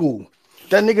old school.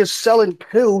 That nigga's selling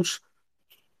pills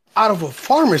out of a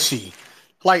pharmacy.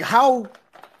 Like how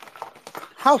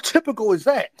typical is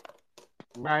that?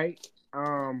 Right?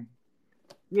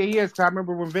 Yeah, he is. I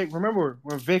remember when Vic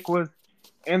was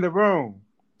in the room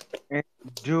and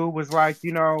dude was like,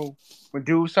 when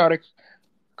dude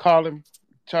calling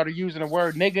started using the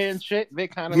word nigga and shit,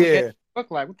 Vic kind of Yeah,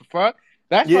 look like, what the fuck?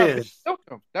 That's why yeah, Vic killed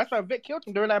him. That's why Vic killed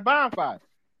him during that bonfire.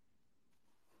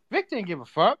 Vic didn't give a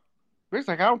fuck. Vic's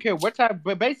like, I don't care what type,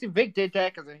 but basically Vic did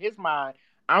that because in his mind,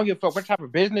 I don't give a fuck what type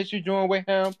of business you're doing with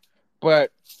him,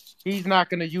 but he's not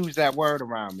gonna use that word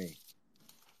around me.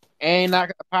 Ain't not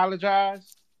gonna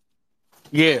apologize.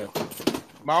 yeah.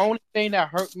 My only thing that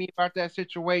hurt me about that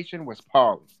situation was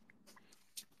Paulie.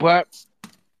 But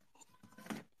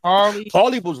Paulie,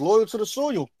 Paulie was loyal to the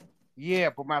soil. yeah,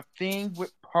 but my thing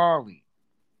with Paulie,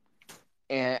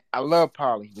 and I love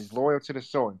Paulie, he was loyal to the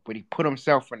soil, but he put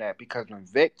himself in that because when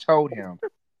Vic told him,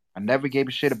 I never gave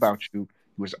a shit about you,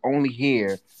 he was only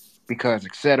here because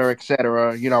et cetera,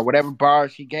 whatever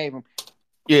bars he gave him,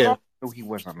 Yeah. knew he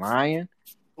wasn't lying.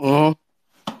 Mm-hmm.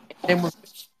 And when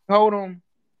I told him,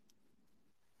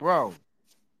 bro,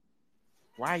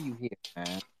 why you here,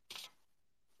 man?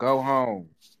 Go home.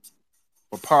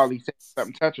 But Paulie said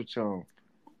something touching to him.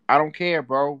 I don't care,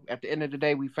 bro. At the end of the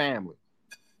day, we family.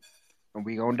 And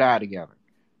we gonna die together.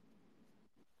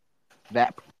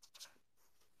 That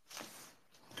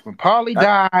when Paulie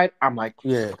died, I'm like,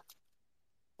 Yeah.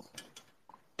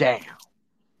 damn.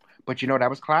 But you know that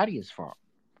was Claudia's fault.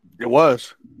 It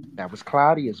was. That was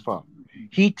Claudia's fault.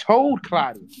 He told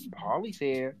Claudia, Paulie's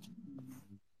here.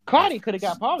 Claudia could have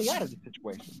got Paulie out of the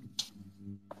situation.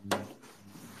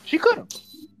 She could have.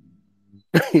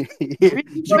 Yeah.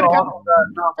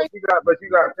 No, but you got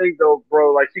to think though,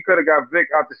 bro. Like she could have got Vic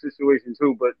out the situation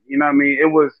too. But you know what I mean? It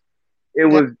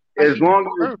That's was why as she long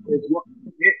told her.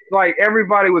 like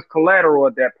everybody was collateral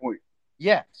at that point.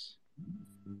 Yes.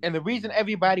 And the reason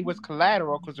everybody was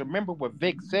collateral, because remember what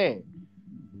Vic said.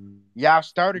 Y'all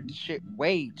started the shit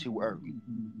way too early.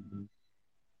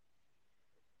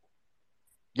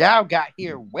 Y'all got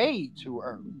here way too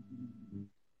early.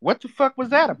 What the fuck was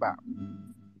that about?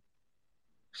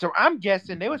 So I'm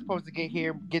guessing they were supposed to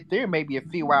get there maybe a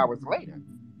few hours later.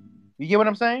 You get what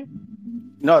I'm saying?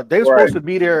 No, they were Right. supposed to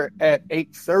be there at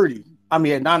 8:30. I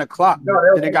mean at 9:00. No,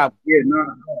 Then they got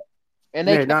And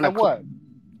they yeah, came at what?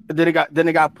 then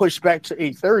it got pushed back to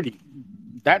 8:30.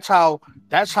 That's how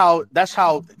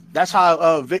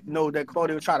Vic know that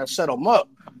Claudia was trying to set him up.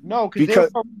 No, because they were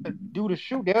supposed to do the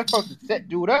shoot. They were supposed to set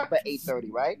dude up at 8:30,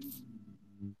 right?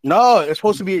 No, it's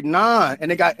supposed to be at 9,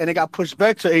 and it got pushed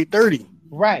back to 8:30.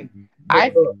 Right.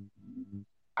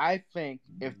 I think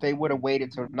if they would have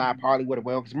waited till 9, Paulie would have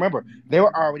went. Because remember, they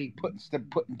were already putting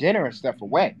dinner and stuff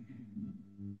away.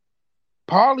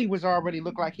 Paulie was already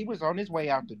looked like he was on his way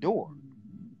out the door.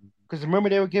 Because remember,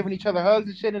 they were giving each other hugs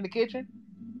and shit in the kitchen.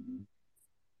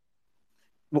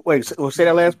 Wait, say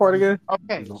that last part again.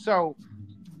 Okay, so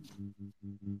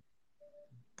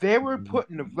they were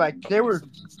they were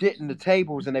getting the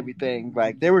tables and everything.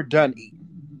 Like they were done eating.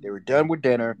 They were done with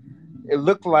dinner. It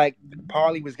looked like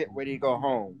Paulie was getting ready to go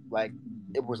home. Like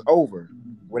it was over,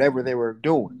 whatever they were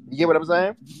doing. You get what I'm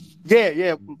saying?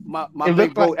 Yeah. My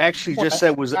big bro actually just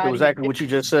said it was exactly what you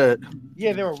just said.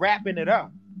 Yeah, they were wrapping it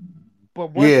up.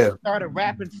 But once they started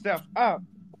wrapping stuff up,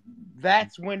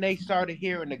 that's when they started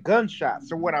hearing the gunshots.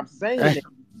 So what I'm saying is,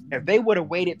 if they would have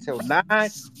waited till 9,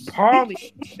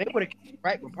 they would have came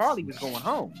right when Paulie was going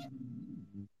home.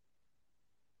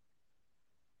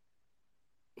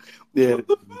 Yeah,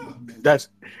 that's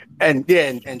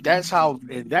how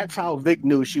Vic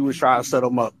knew she was trying to set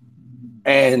him up,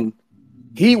 and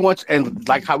he wants, and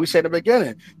like how we said at the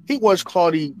beginning, he wants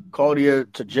Claudia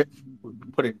to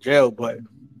put in jail, but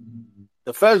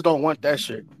the feds don't want that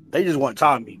shit. They just want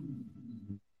Tommy.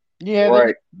 Yeah, right.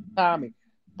 They just want Tommy.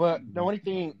 But the only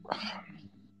thing,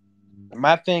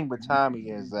 my thing with Tommy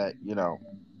is that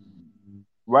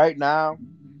right now,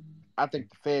 I think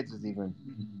the feds is even.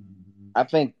 I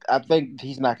think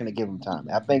he's not going to give him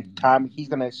Tommy. I think he's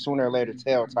going to sooner or later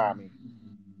tell Tommy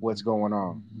what's going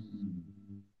on.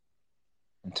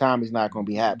 And Tommy's not going to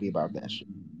be happy about that shit.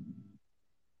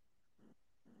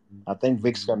 I think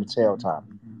Vic's going to tell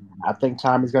Tommy. I think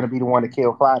Tommy's going to be the one to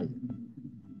kill Claudia.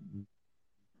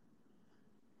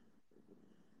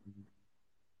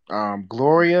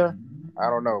 Gloria, I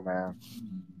don't know, man.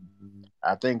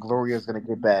 I think Gloria's going to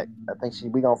get back. I think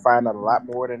we're going to find out a lot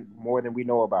more than we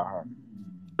know about her.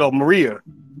 Oh, Maria,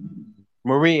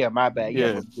 my bad.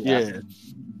 Yeah.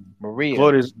 Maria.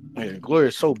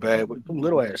 Gloria's so bad with them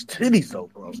little ass titties, though,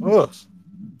 bro. Ugh.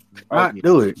 Not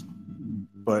do it.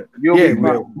 But you'll be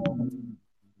fine.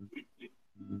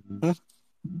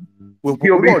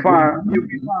 You'll be fine. You'll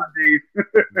be fine, Dave.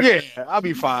 Yeah, I'll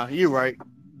be fine. You're right.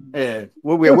 Yeah,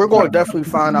 we're going to definitely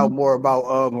find out more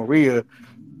about Maria.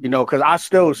 Because I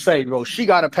still say, bro, she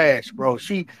got a past, bro.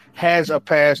 She has a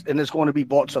past, and it's going to be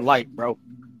brought to light, bro.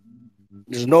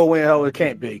 There's no way in hell it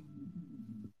can't be.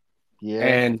 Yeah.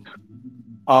 And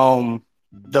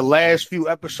the last few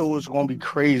episodes are going to be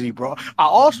crazy, bro. I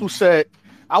also said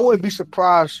I wouldn't be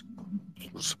surprised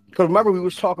because remember we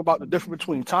was talking about the difference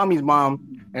between Tommy's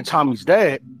mom and Tommy's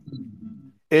dad.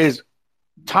 Is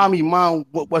Tommy's mom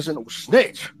wasn't a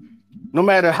snitch. No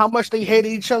matter how much they hated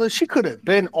each other, she could have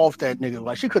been off that nigga.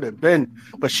 Like she could have been,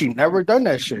 but she never done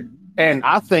that shit. And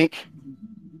I think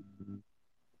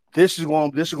this is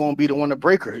going to be the one to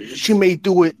break her. She may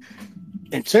do it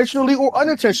intentionally or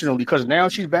unintentionally because now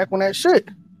she's back on that shit.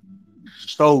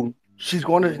 So she's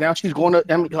going to.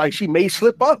 I mean, like she may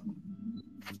slip up.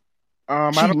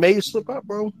 She may slip up,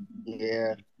 bro.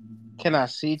 Yeah. Can I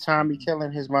see Tommy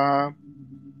killing his mom?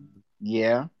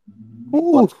 Yeah.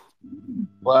 Ooh.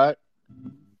 But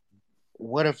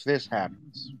what if this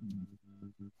happens?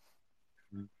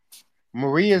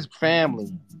 Maria's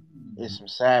family is some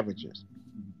savages.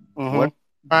 What if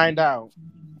we find out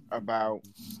about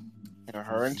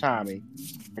her and Tommy,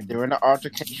 and during the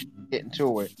altercation, getting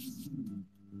to it,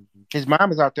 his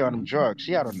mom is out there on them drugs.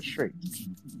 She out on the streets.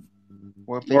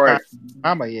 Well, if they Right. find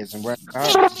Mama is and run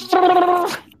her,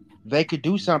 they could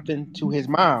do something to his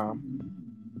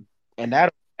mom, and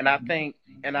that, and I think,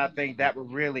 that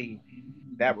would really,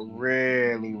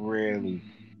 really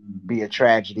be a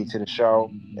tragedy to the show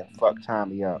and fuck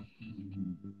Tommy up.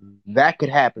 That could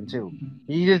happen too.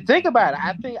 You just think about it.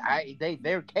 I think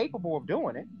they're capable of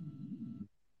doing it.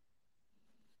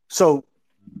 So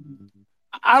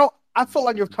I feel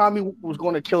like if Tommy was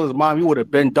going to kill his mom, he would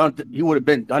have been done. He would have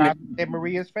been done it. I said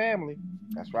Maria's family.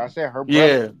 That's why I said her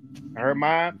brother, her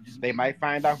mom. They might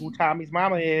find out who Tommy's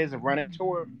mama is and run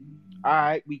into her. All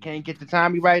right, we can't get to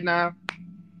Tommy right now.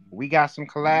 We got some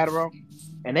collateral,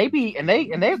 and they torture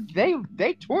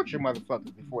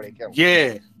motherfuckers before they kill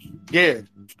them. Yeah.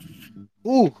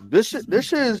 Ooh, this shit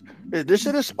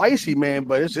is spicy, man.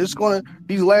 But it's gonna,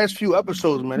 these last few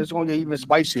episodes, man. It's gonna get even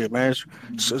spicier, man.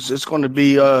 It's gonna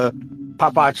be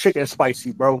Popeye chicken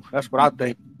spicy, bro. That's what I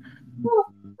think.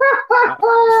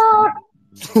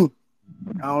 I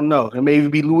don't know. It may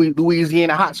even be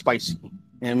Louisiana hot spicy. You know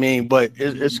what I mean, but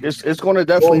it's gonna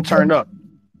definitely turn up.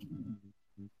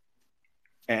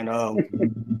 And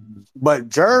but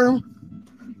Germ,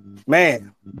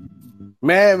 man.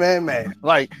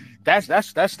 Like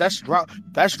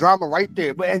that's drama right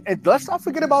there. But and let's not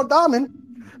forget about Diamond.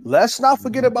 Let's not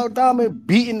forget about Diamond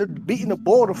beating the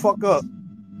ball the fuck up,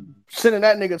 sending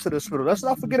that nigga to the hospital. Let's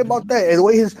not forget about that. And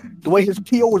the way his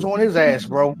PO was on his ass,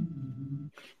 bro.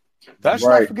 Let's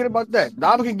not forget about that.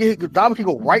 Diamond can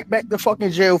go right back to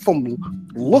fucking jail from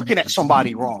looking at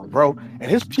somebody wrong, bro. And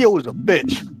his PO is a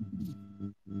bitch.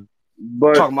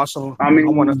 But talking about some, I mean,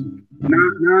 9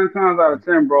 times out of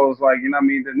 10, bro, it's like, you know what I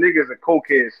mean? The nigga's a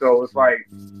cokehead, so it's like,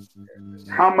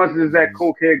 how much is that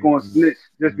cokehead going to snitch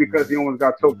just because he almost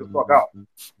got choked the fuck out?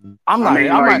 I'm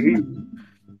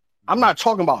not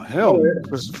talking about him.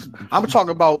 I'm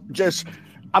talking about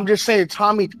I'm just saying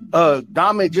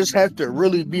Diamond just has to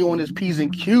really be on his P's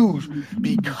and Q's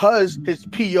because his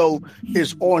PO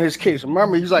is on his case.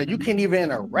 Remember, he's like, you can't even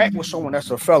interact with someone that's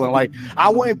a felon. Like, I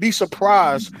wouldn't be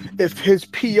surprised if his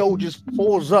PO just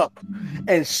pulls up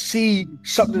and see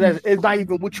something that is not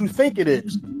even what you think it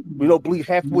is. You don't believe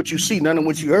half of what you see, none of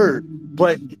what you heard.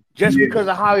 But just because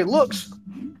of how it looks,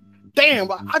 damn,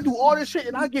 I do all this shit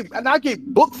and I get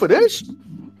booked for this.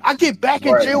 I get back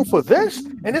in jail for this,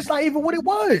 and it's not even what it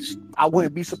was. I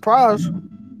wouldn't be surprised.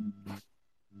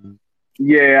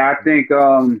 Yeah, I think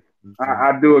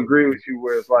I do agree with you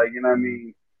where it's like, you know what I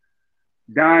mean?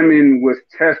 Diamond was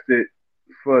tested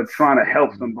for trying to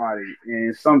help somebody.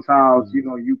 And sometimes, you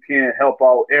know, you can't help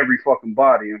out every fucking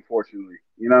body, unfortunately.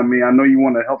 You know what I mean? I know you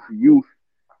want to help the youth.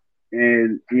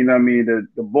 And, you know what I mean? The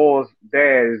boy's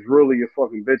dad is really a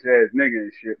fucking bitch ass nigga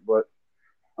and shit. But,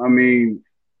 I mean,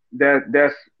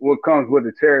 that's what comes with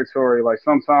the territory. Like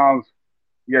sometimes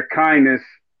your kindness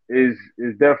is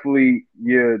definitely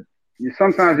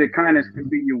sometimes your kindness can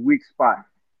be your weak spot.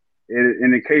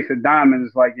 In the case of Diamond,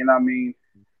 it's like, you know what I mean,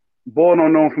 boy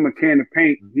don't know him from a can of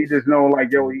paint. He just know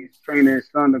like, yo, he's training his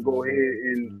son to go ahead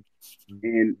and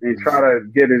try to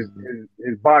get his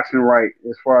boxing right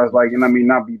as far as like, you know what I mean,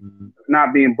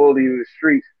 not being bullied in the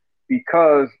streets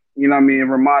because, you know what I mean, it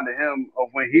reminded him of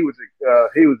when he was a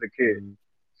kid.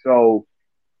 So,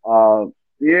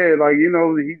 yeah, like, you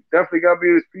know, he definitely got to be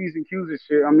in his P's and Q's and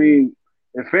shit. I mean,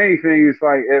 if anything, it's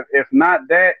like, if not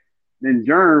that, then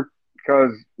Germ,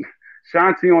 because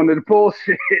Shanti on the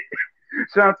bullshit,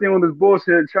 Shanti on this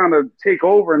bullshit trying to take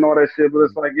over and all that shit. But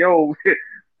it's like, yo,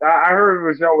 I heard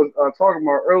what y'all was talking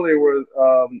about earlier was,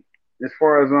 as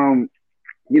far as,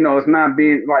 you know, it's not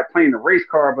being like playing the race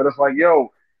card, but it's like,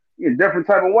 yo, a different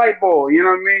type of white boy, you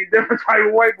know what I mean? Different type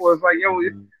of white boy. It's like, yo,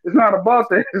 it's not about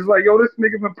that. It's like, yo, this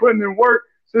nigga been putting in work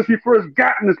since he first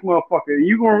got in this motherfucker. And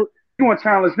you gonna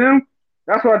challenge him?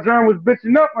 That's why John was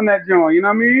bitching up on that joint, you know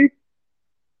what I mean?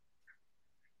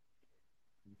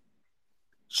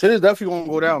 Shit is definitely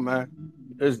gonna go down, man.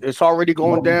 It's already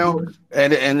going down,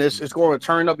 and it's going to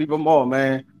turn up even more,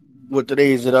 man. What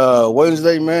today is it?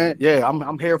 Wednesday, man. Yeah,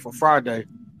 I'm here for Friday.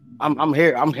 I'm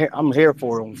here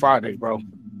for it on Friday, bro.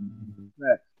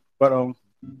 Yeah. But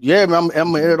yeah, man,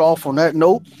 I'm gonna end it off on that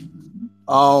note.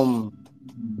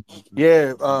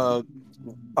 Yeah,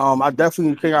 I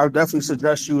definitely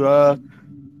suggest you,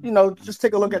 you know, just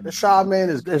take a look at the Shy, man.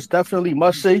 It's definitely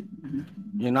must see.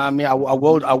 You know what I mean? I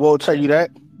will tell you that.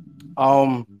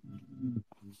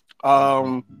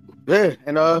 Yeah,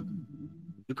 and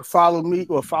you can follow me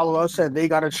or follow us at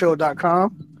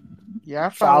theygottachill.com. Yeah, I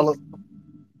follow. Follow.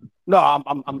 No,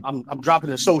 I'm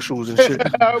dropping the socials and shit.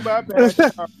 Oh, my bad.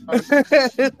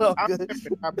 It's all I'm good.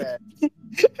 tripping. My bad.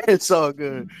 It's all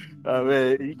good.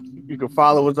 Man, you can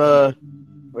follow us at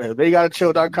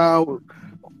theygottachill.com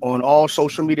on all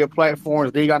social media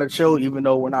platforms. They gotta chill, even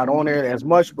though we're not on there as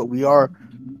much, but we are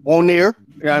on there.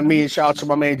 You know what I mean? Shout out to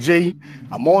my man G.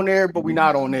 I'm on there, but we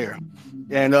not on there.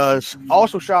 And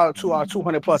also shout out to our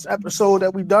 200 plus episode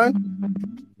that we done.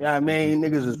 You know what I mean?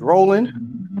 Niggas is rolling. You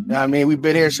know what I mean? We've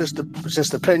been here since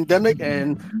the pandemic,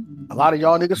 and a lot of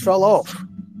y'all niggas fell off.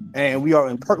 And we are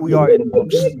in Come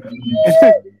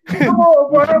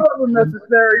on, bro. That wasn't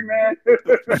necessary, man.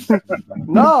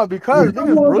 no, because Come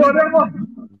niggas on, really that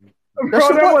bro.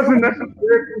 shit That was wasn't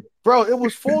necessary. bro, it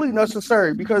was fully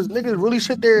necessary because niggas really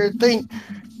sit there and think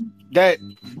that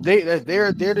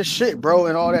they're the shit, bro,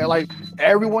 and all that. Like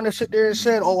everyone that sit there and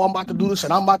said, "Oh, I'm about to do this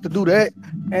and I'm about to do that,"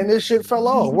 and this shit fell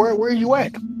off. Where you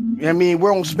at? I mean,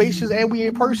 we're on Spaces and we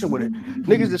in person with it.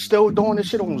 Niggas is still doing this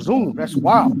shit on Zoom. That's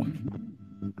wild.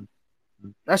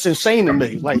 That's insane to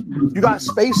me. Like you got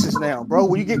Spaces now, bro.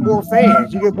 Where you get more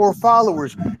fans, you get more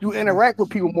followers, you interact with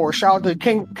people more. Shout out to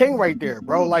King right there,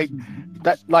 bro. Like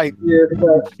that, like Yeah,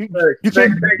 you, thanks. you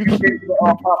can't Thank you, you for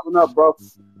all popping up, bro.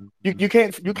 you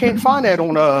can't find that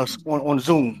on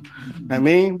Zoom. I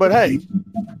mean, but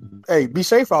hey, be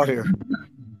safe out here.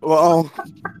 Well,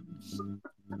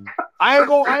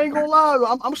 I ain't gonna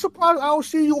lie. I'm surprised I don't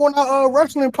see you on our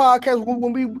wrestling podcast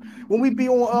when we be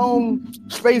on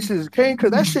Spaces, King,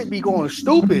 because that shit be going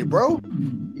stupid, bro.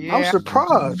 I'm Yeah,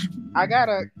 surprised. I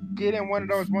gotta get in one of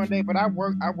those one day, but I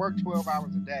work 12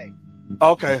 hours a day.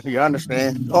 Okay, yeah, I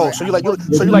understand. Oh, Like so I you like work.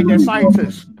 so you like that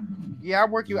scientist? Yeah, I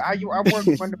work you. I work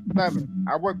 1 to 11.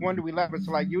 I work 1 to 11.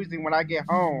 So like usually when I get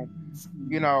home,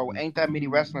 ain't that many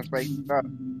wrestling spaces up.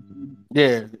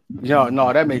 Yeah, yeah,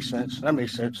 no, that makes sense. That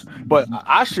makes sense. But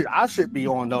I should be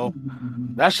on though.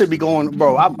 That should be going,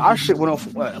 bro. I shit went on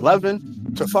from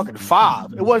 11 to fucking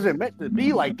 5. It wasn't meant to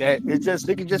be like that. It just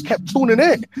nigga just kept tuning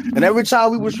in, and every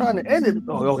time we was trying to end it,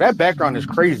 oh, that background is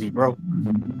crazy, bro.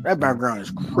 That background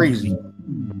is crazy.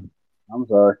 I'm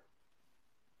sorry.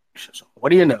 What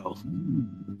do you know?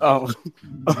 Um,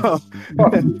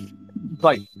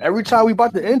 like every time we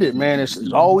about to end it, man,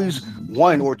 it's always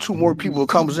one or two more people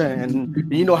comes in,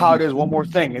 and you know how it is. One more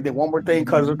thing, and then one more thing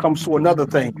because it comes to another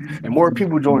thing, and more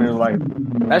people joining. Like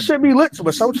that should be lit,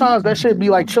 but sometimes that should be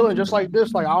like chilling, just like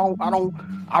this. Like I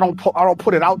don't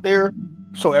put it out there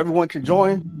so everyone can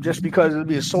join, just because there'll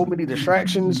be so many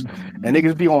distractions and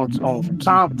niggas be on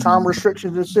time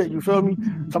restrictions and shit. You feel me?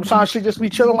 Sometimes shit just be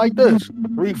chilling like this,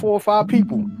 3, 4, 5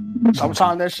 people.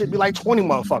 Sometimes that shit be like 20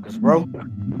 motherfuckers, bro.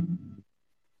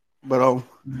 But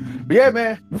yeah,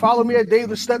 man, follow me at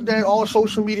David Stepdad all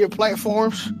social media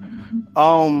platforms.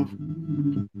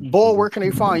 Um, Bull, where can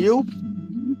they find you?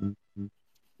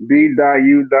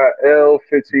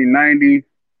 B.U.L1590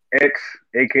 X,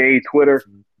 aka Twitter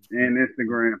and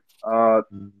Instagram.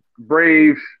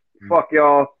 Braves, fuck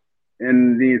y'all,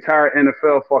 and the entire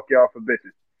NFL, fuck y'all for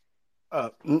bitching.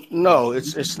 No,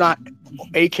 it's not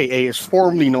AKA. It's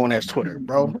formerly known as Twitter,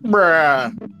 bro.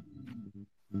 Bruh.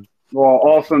 Well,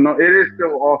 also known, it is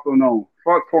still also known.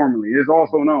 Fuck formerly, it is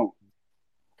also known.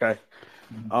 Okay.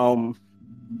 Um,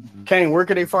 Kane, where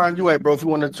can they find you at, bro? If you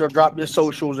want to drop your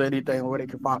socials or anything, where they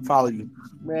can follow you.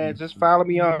 Man, just follow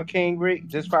me on King.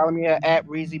 Just follow me at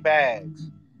Reezy Bags.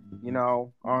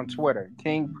 On Twitter.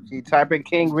 King. You type in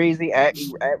King Reezy at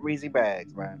Reezy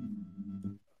Bags, man.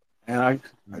 And I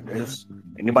guess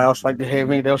anybody else like to have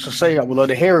anything else to say, I would love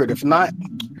to hear it. If not,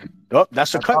 oh,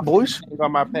 that's a That's cut, all boys.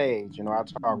 on my page. I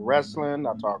talk wrestling.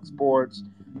 I talk sports.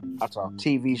 I talk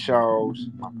TV shows.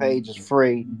 My page is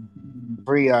free.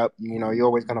 Free up. You're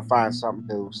always gonna find something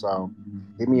new. So,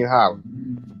 give me a holler.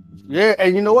 Yeah,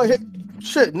 and you know what?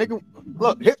 Shit, nigga,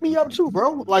 look, hit me up too,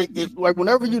 bro. Like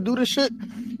whenever you do this shit,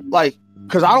 like,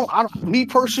 cause me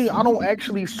personally, I don't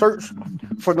actually search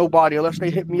for nobody unless they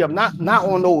hit me up. Not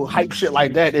on no hype shit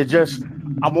like that. It's just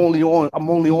I'm only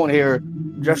on here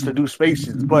just to do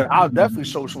Spaces. But I'll definitely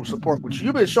show some support with you.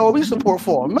 You've been showing me support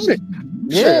for a minute.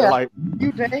 Shit, Yeah, like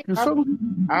you think you feel me?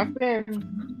 I've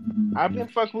been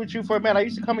fucking with you for a minute. I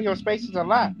used to come in your spaces a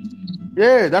lot.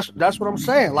 Yeah, that's what I'm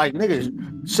saying. Like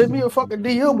niggas, send me a fucking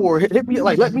DM or hit me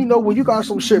like let me know when you got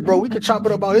some shit, bro. We can chop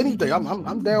it about anything.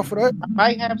 I'm down for that. I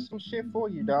might have some shit for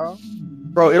you, dog.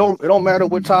 Bro, it don't matter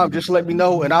what time. Just let me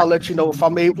know, and I'll let you know if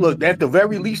I'm able. Look, at the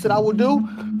very least that I will do,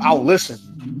 I'll listen.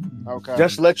 Okay.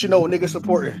 Just let you know a nigga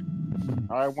supporting.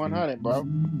 All right, 100, bro.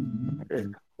 Yeah.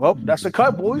 Well, that's a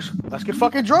cut, boys. Let's get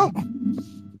fucking drunk.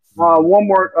 One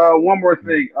more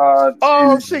thing.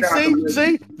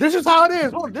 See, this is how it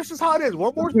is. Look, this is how it is.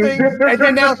 One more thing,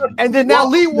 and then now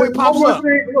Leroy Just pops one more up.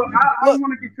 thing. Look, I don't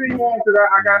want to continue on because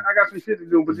I got some shit to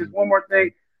do. But just one more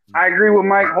thing. I agree with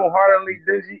Mike wholeheartedly.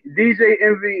 DJ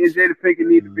Envy and Jada Pinkett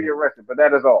need to be arrested, but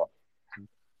that is all.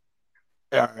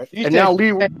 All right. You And said now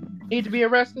Leroy need to be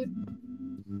arrested.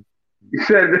 I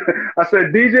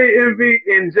said DJ Envy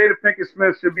and Jada Pinkett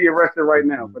Smith should be arrested right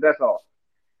now, but that's all.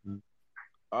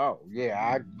 Oh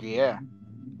yeah, yeah.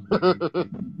 That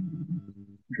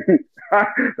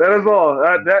is all.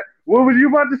 What was you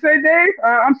about to say, Dave?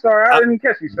 I'm sorry, I didn't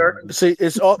catch you, sir. See,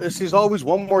 it's always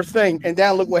one more thing, and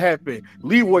now look what happened.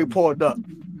 Leroy pulled up.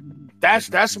 That's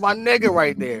my nigga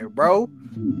right there, bro.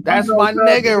 That's my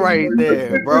nigga right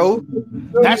there, bro.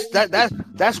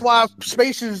 That's why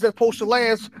spaces that's supposed to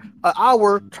last an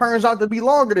hour turns out to be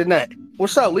longer than that.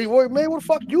 What's up, Leroy? Man, where the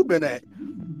fuck you been at?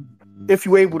 If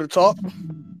you able to talk,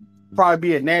 probably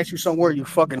be at Nancy somewhere. You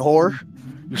fucking whore,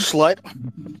 you slut.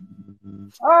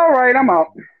 All right, I'm out.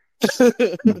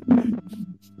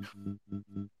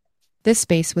 This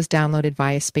space was downloaded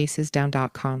via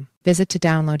spacesdown.com. Visit to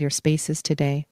download your spaces today.